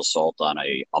sexual assault on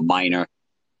a minor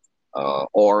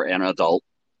or an adult.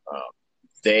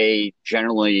 They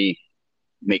generally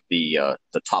make the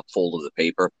top fold of the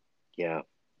paper. Yeah.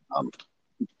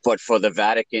 But for the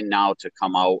Vatican now to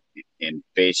come out and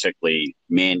basically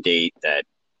mandate that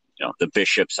the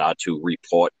bishops are to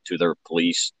report to their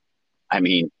police, I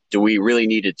mean, do we really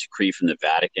need a decree from the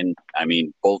Vatican? I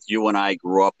mean, both you and I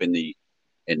grew up in the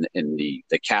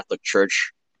Catholic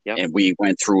Church, yep. And we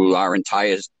went through our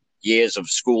entire years of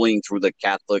schooling through the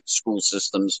Catholic school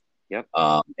systems, yep.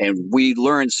 And we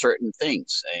learned certain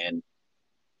things. And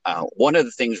one of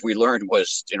the things we learned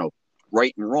was,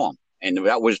 right and wrong. And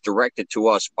that was directed to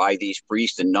us by these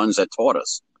priests and nuns that taught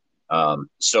us.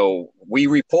 So we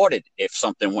reported if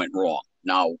something went wrong.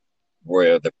 Now,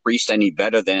 were the priests any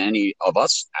better than any of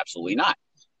us? Absolutely not.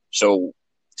 So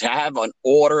to have an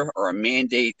order or a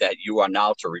mandate that you are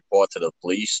now to report to the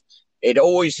police, it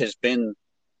always has been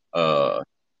some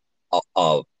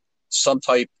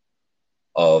type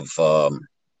of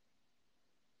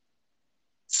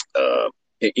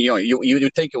you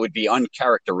think it would be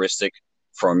uncharacteristic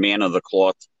for a man of the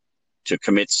cloth to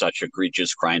commit such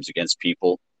egregious crimes against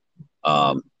people,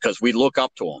 because we look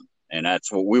up to them, and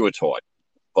that's what we were taught.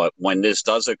 But when this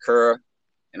does occur,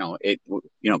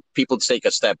 people take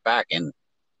a step back, and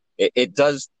it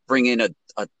does bring in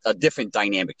a different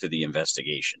dynamic to the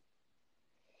investigation.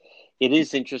 It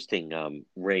is interesting,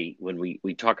 Ray, when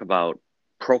we talk about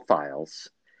profiles.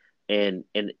 And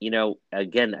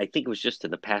again, I think it was just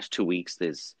in the past 2 weeks,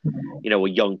 there's, a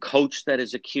young coach that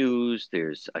is accused.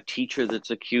 There's a teacher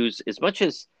that's accused. As much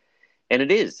as, and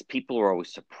it is, people are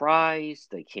always surprised.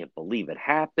 They can't believe it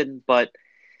happened. But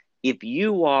if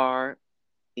you are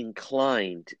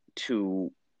inclined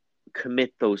to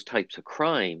commit those types of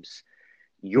crimes,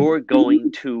 you're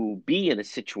going to be in a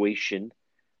situation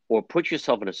or put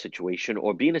yourself in a situation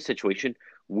or be in a situation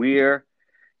where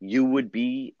you would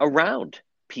be around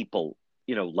people,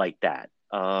 like that.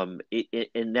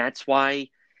 And that's why,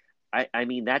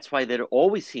 that's why there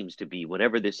always seems to be,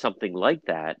 whenever there's something like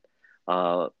that,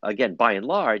 again, by and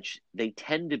large, they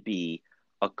tend to be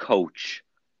a coach,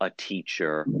 a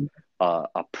teacher,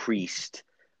 a priest,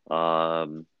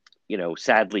 sadly,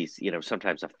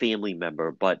 sometimes a family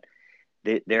member, but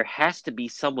there has to be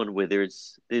someone where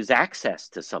there's access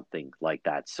to something like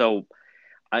that. So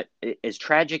as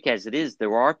tragic as it is,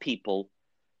 there are people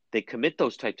that commit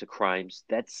those types of crimes.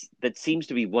 That seems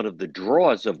to be one of the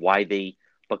draws of why they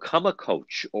become a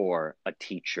coach or a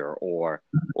teacher or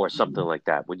something like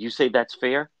that. Would you say that's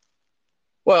fair?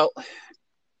 Well,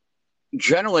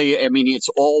 generally, it's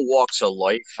all walks of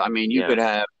life. You could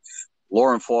have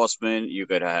law enforcement, you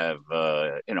could have,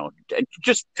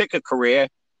 just pick a career.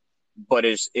 But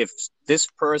if this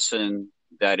person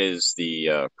that is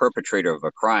the perpetrator of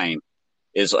a crime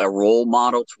is a role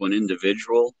model to an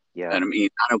individual, and I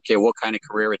don't care what kind of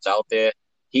career it's out there,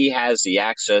 he has the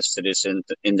access to this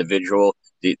individual.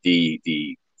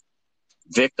 The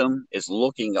victim is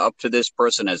looking up to this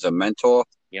person as a mentor,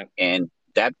 yep. And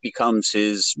that becomes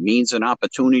his means and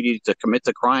opportunity to commit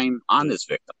the crime on this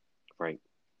victim. Right.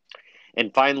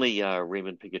 And finally,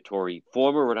 Raymond Picatore,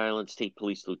 former Rhode Island State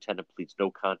Police Lieutenant, pleads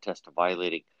no contest to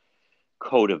violating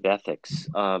code of ethics.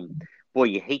 Boy,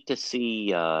 you hate to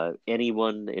see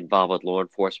anyone involved with law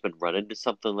enforcement run into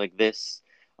something like this.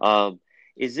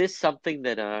 Is this something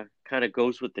that kind of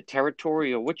goes with the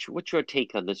territory, or what's your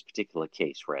take on this particular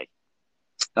case, Ray?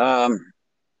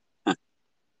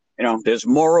 There's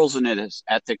morals and there's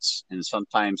ethics, and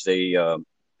sometimes the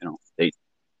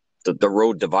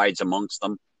road divides amongst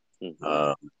them.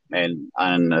 Mm-hmm. And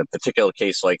on a particular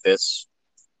case like this,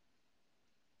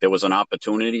 there was an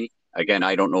opportunity. Again,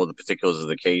 I don't know the particulars of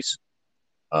the case.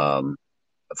 From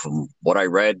what I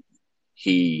read,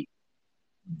 he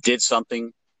did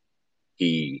something.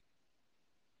 He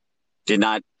did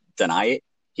not deny it.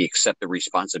 He accepted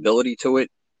responsibility to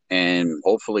it, and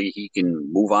hopefully he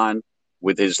can move on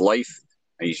with his life.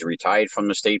 He's retired from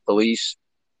the state police.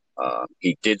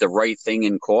 He did the right thing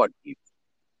in court. He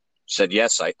said,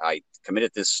 yes, I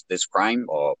committed this crime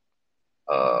or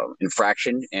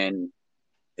infraction, and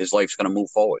his life's going to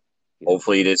move forward. Yeah.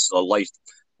 Hopefully it is a life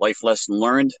lesson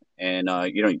learned. And,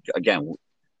 again,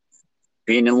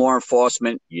 being in law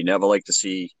enforcement, you never like to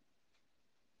see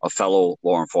a fellow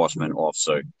law enforcement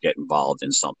officer get involved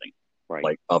in something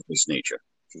like of this nature.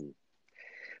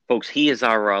 Folks, he is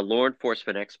our law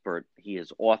enforcement expert. He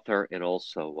is author and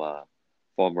also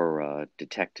former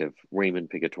detective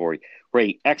Raymond Picatore.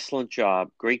 Ray, excellent job.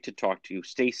 Great to talk to you.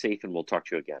 Stay safe, and we'll talk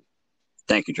to you again.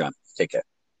 Thank you, John. Take care.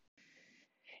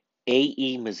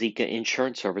 A.E. Mazika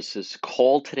Insurance Services.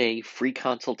 Call today. Free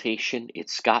consultation.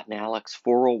 It's Scott and Alex,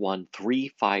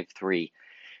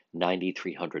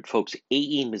 401-353-9300. Folks,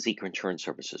 A.E. Mazika Insurance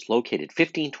Services, located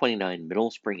 1529 Middle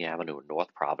Spring Avenue in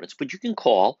North Providence. But you can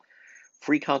call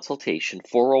free consultation,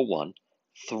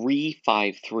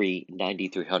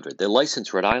 401-353-9300. They're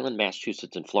licensed Rhode Island,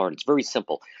 Massachusetts, and Florida. It's very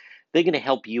simple. They're going to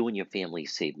help you and your family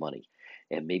save money.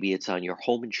 And maybe it's on your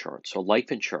home insurance or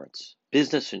life insurance,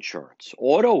 business insurance,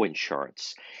 auto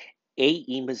insurance.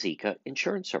 A.E. Mazika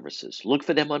Insurance Services. Look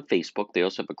for them on Facebook. They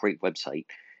also have a great website.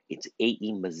 It's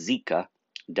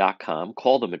aemazika.com.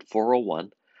 Call them at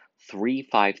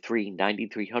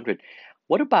 401-353-9300.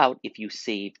 What about if you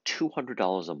save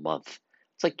 $200 a month?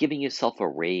 It's like giving yourself a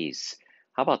raise.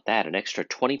 How about that? An extra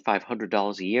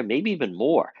 $2,500 a year, maybe even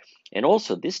more. And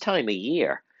also, this time of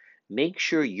year, make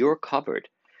sure you're covered.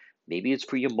 Maybe it's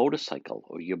for your motorcycle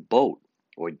or your boat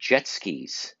or jet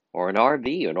skis or an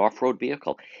RV or an off-road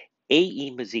vehicle.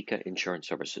 A.E. Mazika Insurance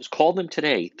Services. Call them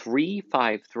today,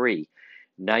 353-9300,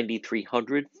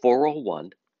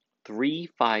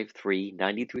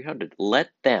 401-353-9300. Let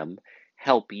them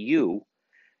help you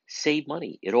save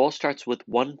money. It all starts with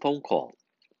one phone call.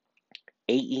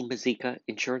 A.E. Mazika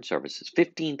Insurance Services,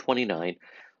 1529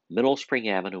 Middle Spring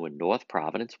Avenue in North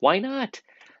Providence. Why not?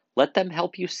 Let them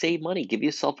help you save money. Give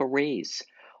yourself a raise.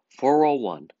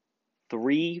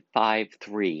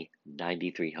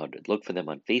 401-353-9300. Look for them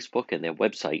on Facebook, and their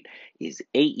website is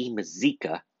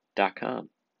aemazika.com.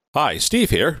 Hi,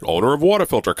 Steve here, owner of Water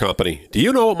Filter Company. Do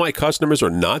you know what my customers are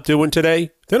not doing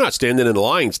today? They're not standing in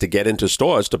lines to get into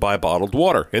stores to buy bottled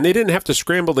water, and they didn't have to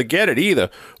scramble to get it either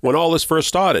when all this first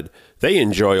started. They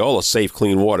enjoy all the safe,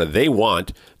 clean water they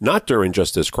want, not during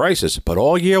just this crisis, but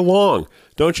all year long.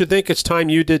 Don't you think it's time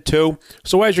you did too?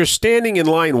 So as you're standing in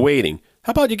line waiting,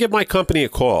 how about you give my company a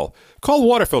call? Call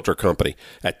Water Filter Company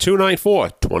at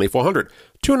 294-2400,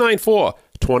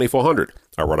 294-2400.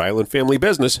 A Rhode Island family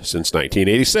business since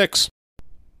 1986.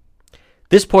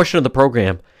 This portion of the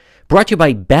program brought to you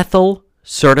by Bethel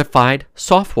Certified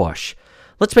Soft Wash.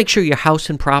 Let's make sure your house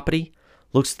and property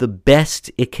looks the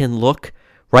best it can look.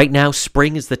 Right now,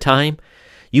 spring is the time.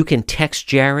 You can text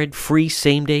Jared, free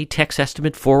same-day text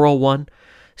estimate,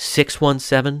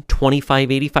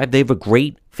 401-617-2585. They have a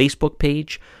great Facebook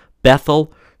page,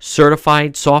 Bethel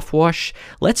Certified Soft Wash.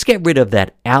 Let's get rid of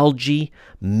that algae,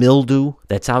 mildew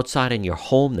that's outside in your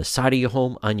home, the side of your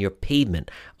home, on your pavement,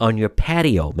 on your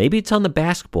patio. Maybe it's on the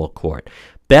basketball court.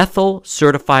 Bethel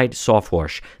Certified Soft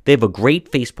Wash. They have a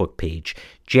great Facebook page.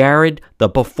 Jared, the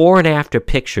before and after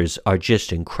pictures are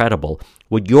just incredible.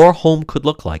 What your home could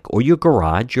look like, or your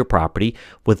garage, your property,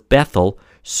 with Bethel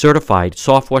Certified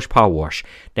Soft Wash Power Wash.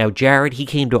 Now, Jared, he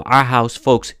came to our house.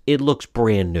 Folks, it looks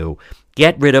brand new.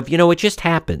 Get rid of, it just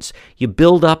happens. You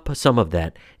build up some of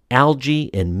that algae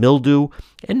and mildew,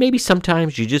 and maybe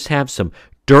sometimes you just have some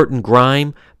dirt and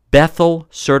grime. Bethel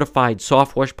Certified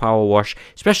Soft Wash Power Wash,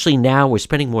 especially now we're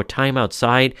spending more time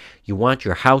outside. You want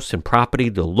your house and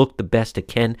property to look the best it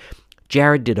can.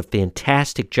 Jared did a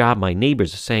fantastic job. My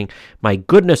neighbors are saying, my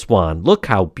goodness, Juan, look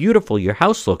how beautiful your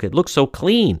house looks. It looks so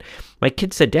clean. My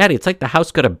kid said, Daddy, it's like the house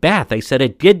got a bath. I said,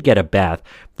 it did get a bath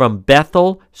from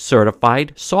Bethel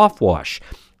Certified Soft Wash.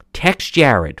 Text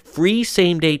Jared, free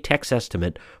same-day text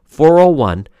estimate,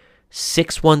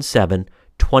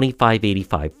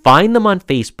 401-617-2585. Find them on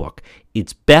Facebook.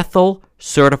 It's Bethel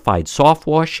Certified Soft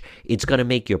Wash. It's going to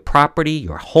make your property,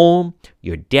 your home,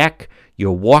 your deck,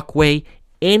 your walkway,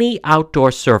 any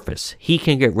outdoor surface, he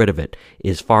can get rid of it.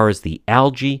 As far as the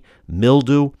algae,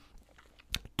 mildew,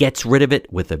 gets rid of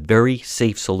it with a very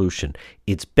safe solution.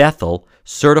 It's Bethel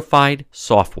Certified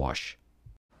Soft Wash.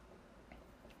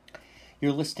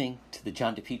 You're listening to the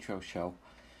John DePietro Show.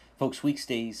 Folks,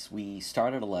 weekdays, we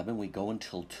start at 11. We go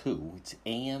until 2. It's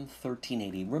AM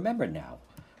 1380. Remember now,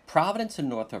 Providence and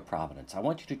Northrop Providence. I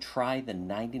want you to try the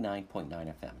 99.9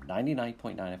 FM.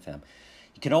 99.9 FM.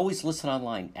 You can always listen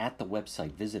online at the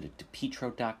website. Visit it,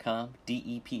 depetro.com,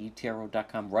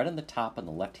 DEPETRO.com. Right on the top on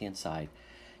the left-hand side,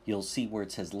 you'll see where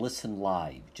it says Listen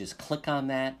Live. Just click on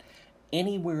that.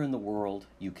 Anywhere in the world,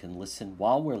 you can listen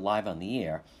while we're live on the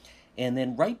air. And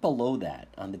then right below that,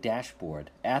 on the dashboard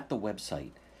at the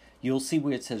website, you'll see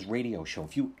where it says Radio Show.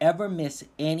 If you ever miss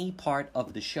any part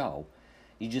of the show,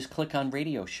 you just click on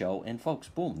Radio Show, and folks,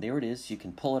 boom, there it is. You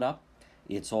can pull it up.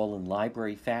 It's all in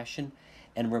library fashion.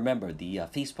 And remember, the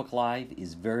Facebook Live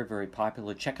is very, very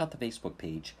popular. Check out the Facebook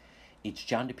page. It's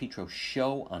John DePietro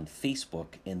Show on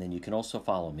Facebook, and then you can also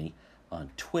follow me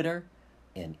on Twitter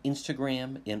and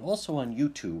Instagram, and also on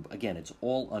YouTube. Again, it's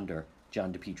all under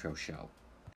John DePietro Show.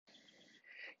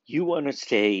 You want to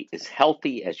stay as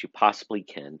healthy as you possibly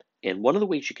can, and one of the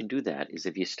ways you can do that is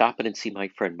if you stop in and see my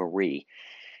friend Marie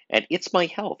at It's My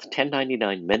Health,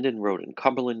 1099 Menden Road in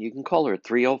Cumberland. You can call her at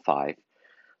 305-3585,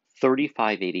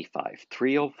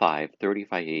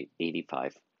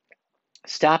 305-3585.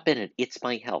 Stop in at It's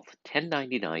My Health,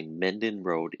 1099 Menden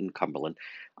Road in Cumberland.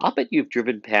 I'll bet you've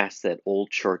driven past that old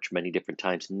church many different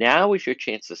times. Now is your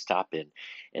chance to stop in.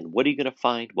 And what are you going to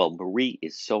find? Well, Marie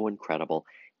is so incredible.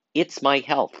 It's My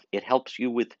Health. It helps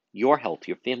you with your health,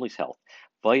 your family's health.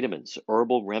 Vitamins,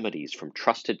 herbal remedies from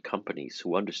trusted companies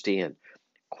who understand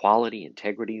quality,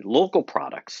 integrity, local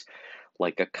products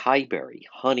like acai berry,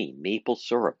 honey, maple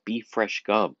syrup, beef fresh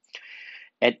gum.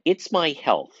 At It's My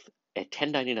Health at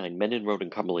 1099 Menden Road in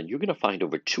Cumberland, you're going to find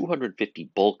over 250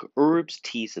 bulk herbs,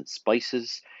 teas, and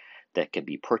spices that can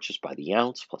be purchased by the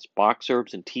ounce, plus box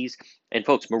herbs and teas. And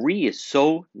folks, Marie is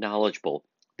so knowledgeable.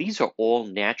 These are all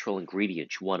natural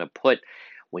ingredients you want to put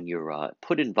when you're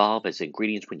involved as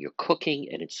ingredients when you're cooking,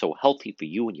 and it's so healthy for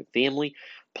you and your family.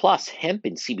 Plus hemp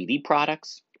and CBD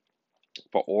products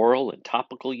for oral and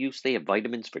topical use. They have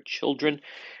vitamins for children.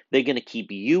 They're going to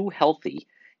keep you healthy.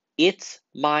 It's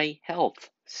My Health.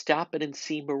 Stop in and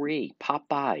see Marie. Pop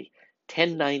by.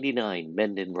 1099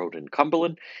 Menden Road in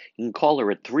Cumberland. You can call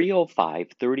her at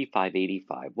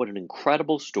 305-3585. What an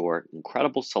incredible store,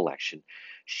 incredible selection.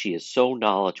 She is so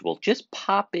knowledgeable. Just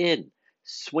pop in,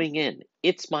 swing in.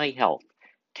 It's My Health,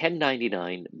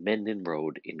 1099 Menden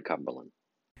Road in Cumberland.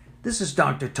 This is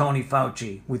Dr. Tony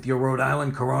Fauci with your Rhode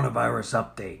Island coronavirus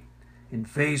update. In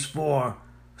Phase 4,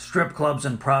 strip clubs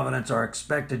in Providence are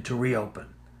expected to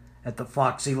reopen. At the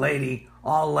Foxy Lady,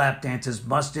 all lap dances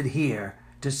must adhere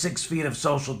to 6 feet of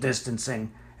social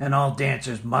distancing, and all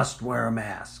dancers must wear a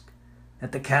mask.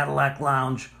 At the Cadillac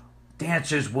Lounge,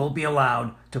 dancers will be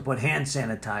allowed to put hand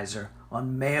sanitizer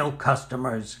on male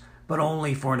customers, but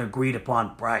only for an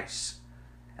agreed-upon price.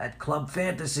 At Club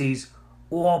Fantasies,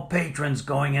 all patrons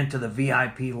going into the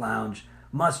VIP lounge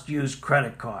must use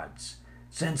credit cards,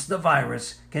 since the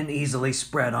virus can easily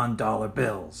spread on dollar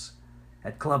bills.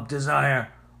 At Club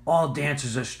Desire, all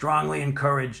dancers are strongly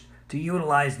encouraged to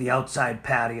utilize the outside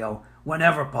patio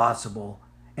whenever possible,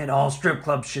 and all strip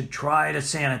clubs should try to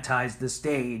sanitize the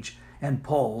stage and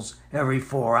poles every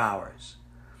 4 hours.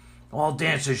 All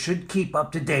dancers should keep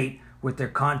up to date with their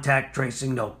contact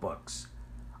tracing notebooks.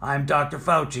 I'm Dr.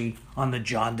 Fauci on the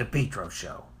John DePietro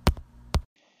Show.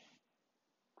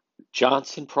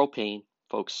 Johnson Propane.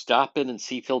 Folks, stop in and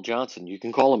see Phil Johnson. You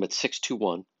can call him at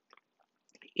 621-8129,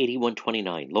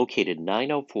 located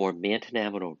 904 Manton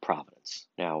Avenue, Providence.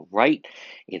 Now, right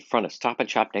in front of Stop and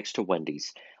Shop next to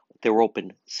Wendy's. They're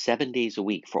open 7 days a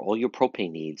week for all your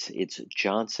propane needs. It's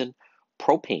Johnson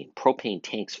Propane. Propane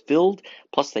tanks filled,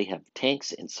 plus they have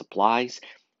tanks and supplies.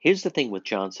 Here's the thing with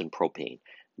Johnson Propane.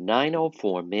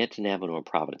 904 Manton Avenue in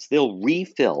Providence. They'll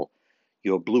refill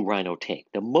your Blue Rhino tank.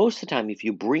 Now, most of the time, if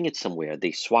you bring it somewhere,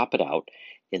 they swap it out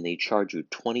and they charge you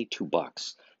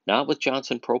 $22. Not with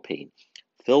Johnson Propane.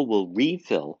 Phil will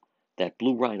refill that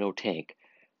Blue Rhino tank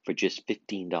for just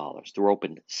 $15. They're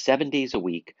open 7 days a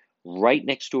week right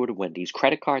next door to Wendy's.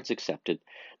 Credit cards accepted.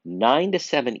 9 to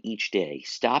 7 each day.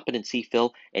 Stop in and see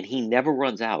Phil, and he never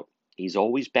runs out. He's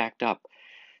always backed up.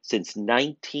 Since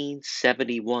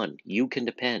 1971, you can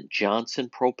depend. Johnson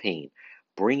Propane.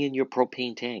 Bring in your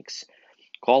propane tanks.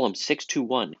 Call him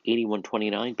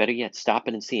 621-8129. Better yet, stop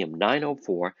in and see him.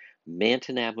 904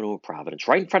 Manton Avenue of Providence,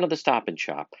 right in front of the Stop and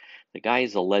Shop. The guy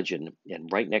is a legend,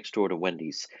 and right next door to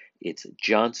Wendy's, it's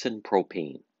Johnson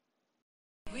Propane.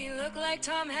 We look like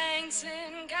Tom Hanks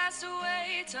in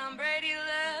Castaway. Tom Brady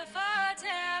left for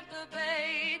Tampa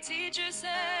Bay. Teacher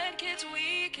said, kids,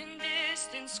 we can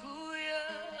distance school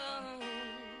young.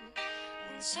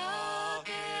 And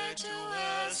soccer to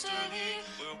Westerly,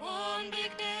 we're one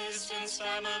big distance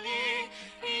family.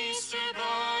 Easter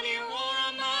Bunny wore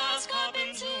a mask up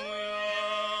into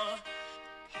ya.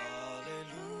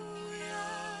 Hallelujah,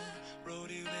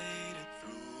 Brody made it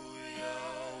through ya.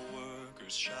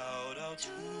 Workers shout out to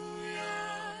ya,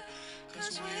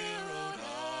 'cause we're Rhode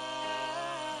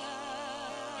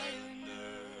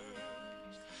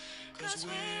Islanders. 'Cause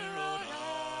we're Rhode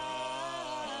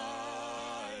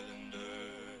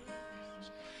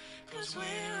Islanders. 'Cause we're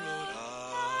Rhode Islanders.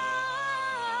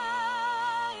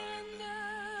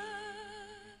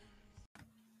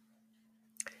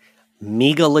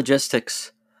 Mega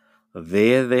Logistics.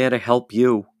 They're there to help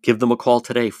you. Give them a call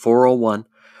today,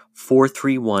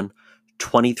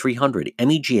 401-431-2300.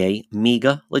 MEGA,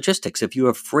 Mega Logistics. If you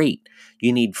have freight,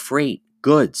 you need freight,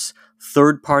 goods,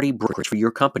 third-party brokerage for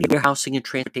your company, warehousing and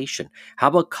transportation. How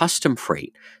about custom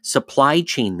freight, supply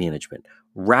chain management,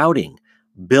 routing,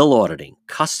 bill auditing,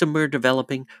 customer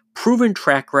developing, proven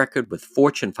track record with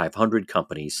Fortune 500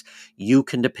 companies? You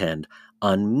can depend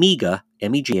on MEGA,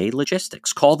 MEGA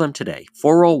Logistics. Call them today,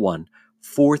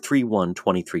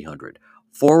 401-431-2300.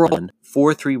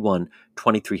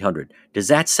 401-431-2300. Does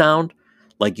that sound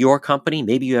like your company?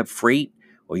 Maybe you have freight,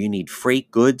 or you need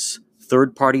freight, goods,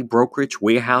 third-party brokerage,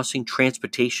 warehousing,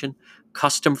 transportation,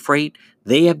 custom freight.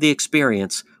 They have the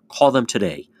experience. Call them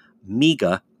today.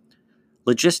 MEGA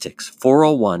Logistics,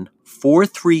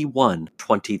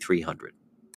 401-431-2300.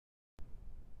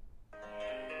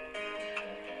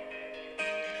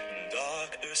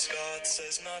 Dr. Scott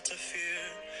says not to fear.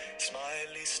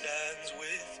 Smiley stands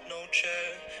with no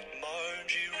chair.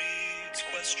 Margie reads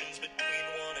questions between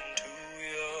 1 and 2.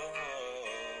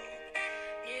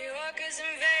 New Yorkers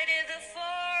invaded the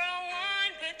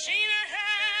 401, but Gina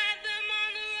had them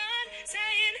on the run,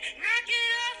 saying, knock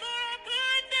it off or I'll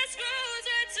put the screws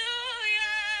right to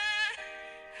ya.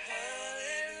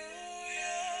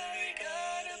 Hallelujah, we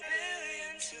got $1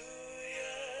 billion to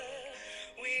ya.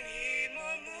 We need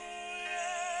more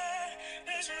moolah,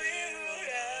 'cause we're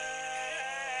Rhode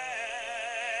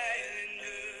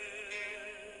Islanders.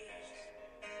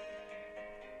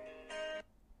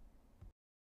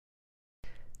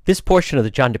 This portion of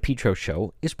the John DePietro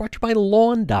Show is brought to you by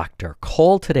Lawn Doctor.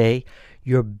 Call today.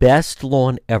 Your best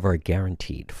lawn ever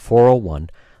guaranteed.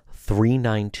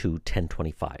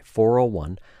 401-392-1025.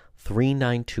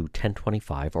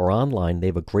 401-392-1025. Or online, they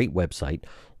have a great website,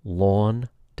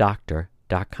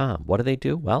 lawndoctor.com. What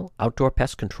do? Well, outdoor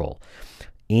pest control.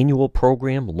 Annual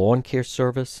program, lawn care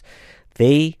service.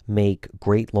 They make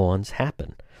great lawns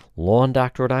happen. Lawn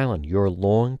Doctor Rhode Island, your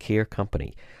lawn care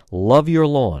company. Love your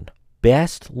lawn.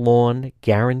 Best lawn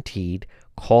guaranteed.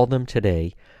 Call them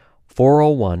today,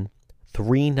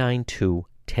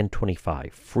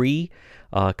 401-392-1025. Free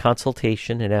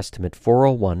consultation and estimate,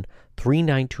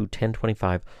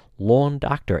 401-392-1025. Lawn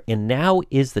Doctor. And now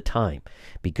is the time,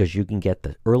 because you can get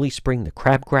the early spring, the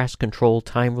crabgrass control,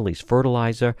 time release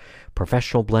fertilizer,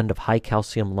 professional blend of high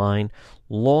calcium line.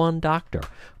 Lawn Doctor.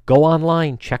 Go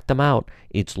online, check them out.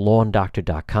 It's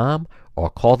lawndoctor.com, or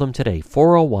call them today,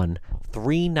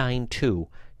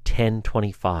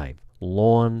 401-392-1025.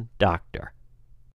 Lawn Doctor.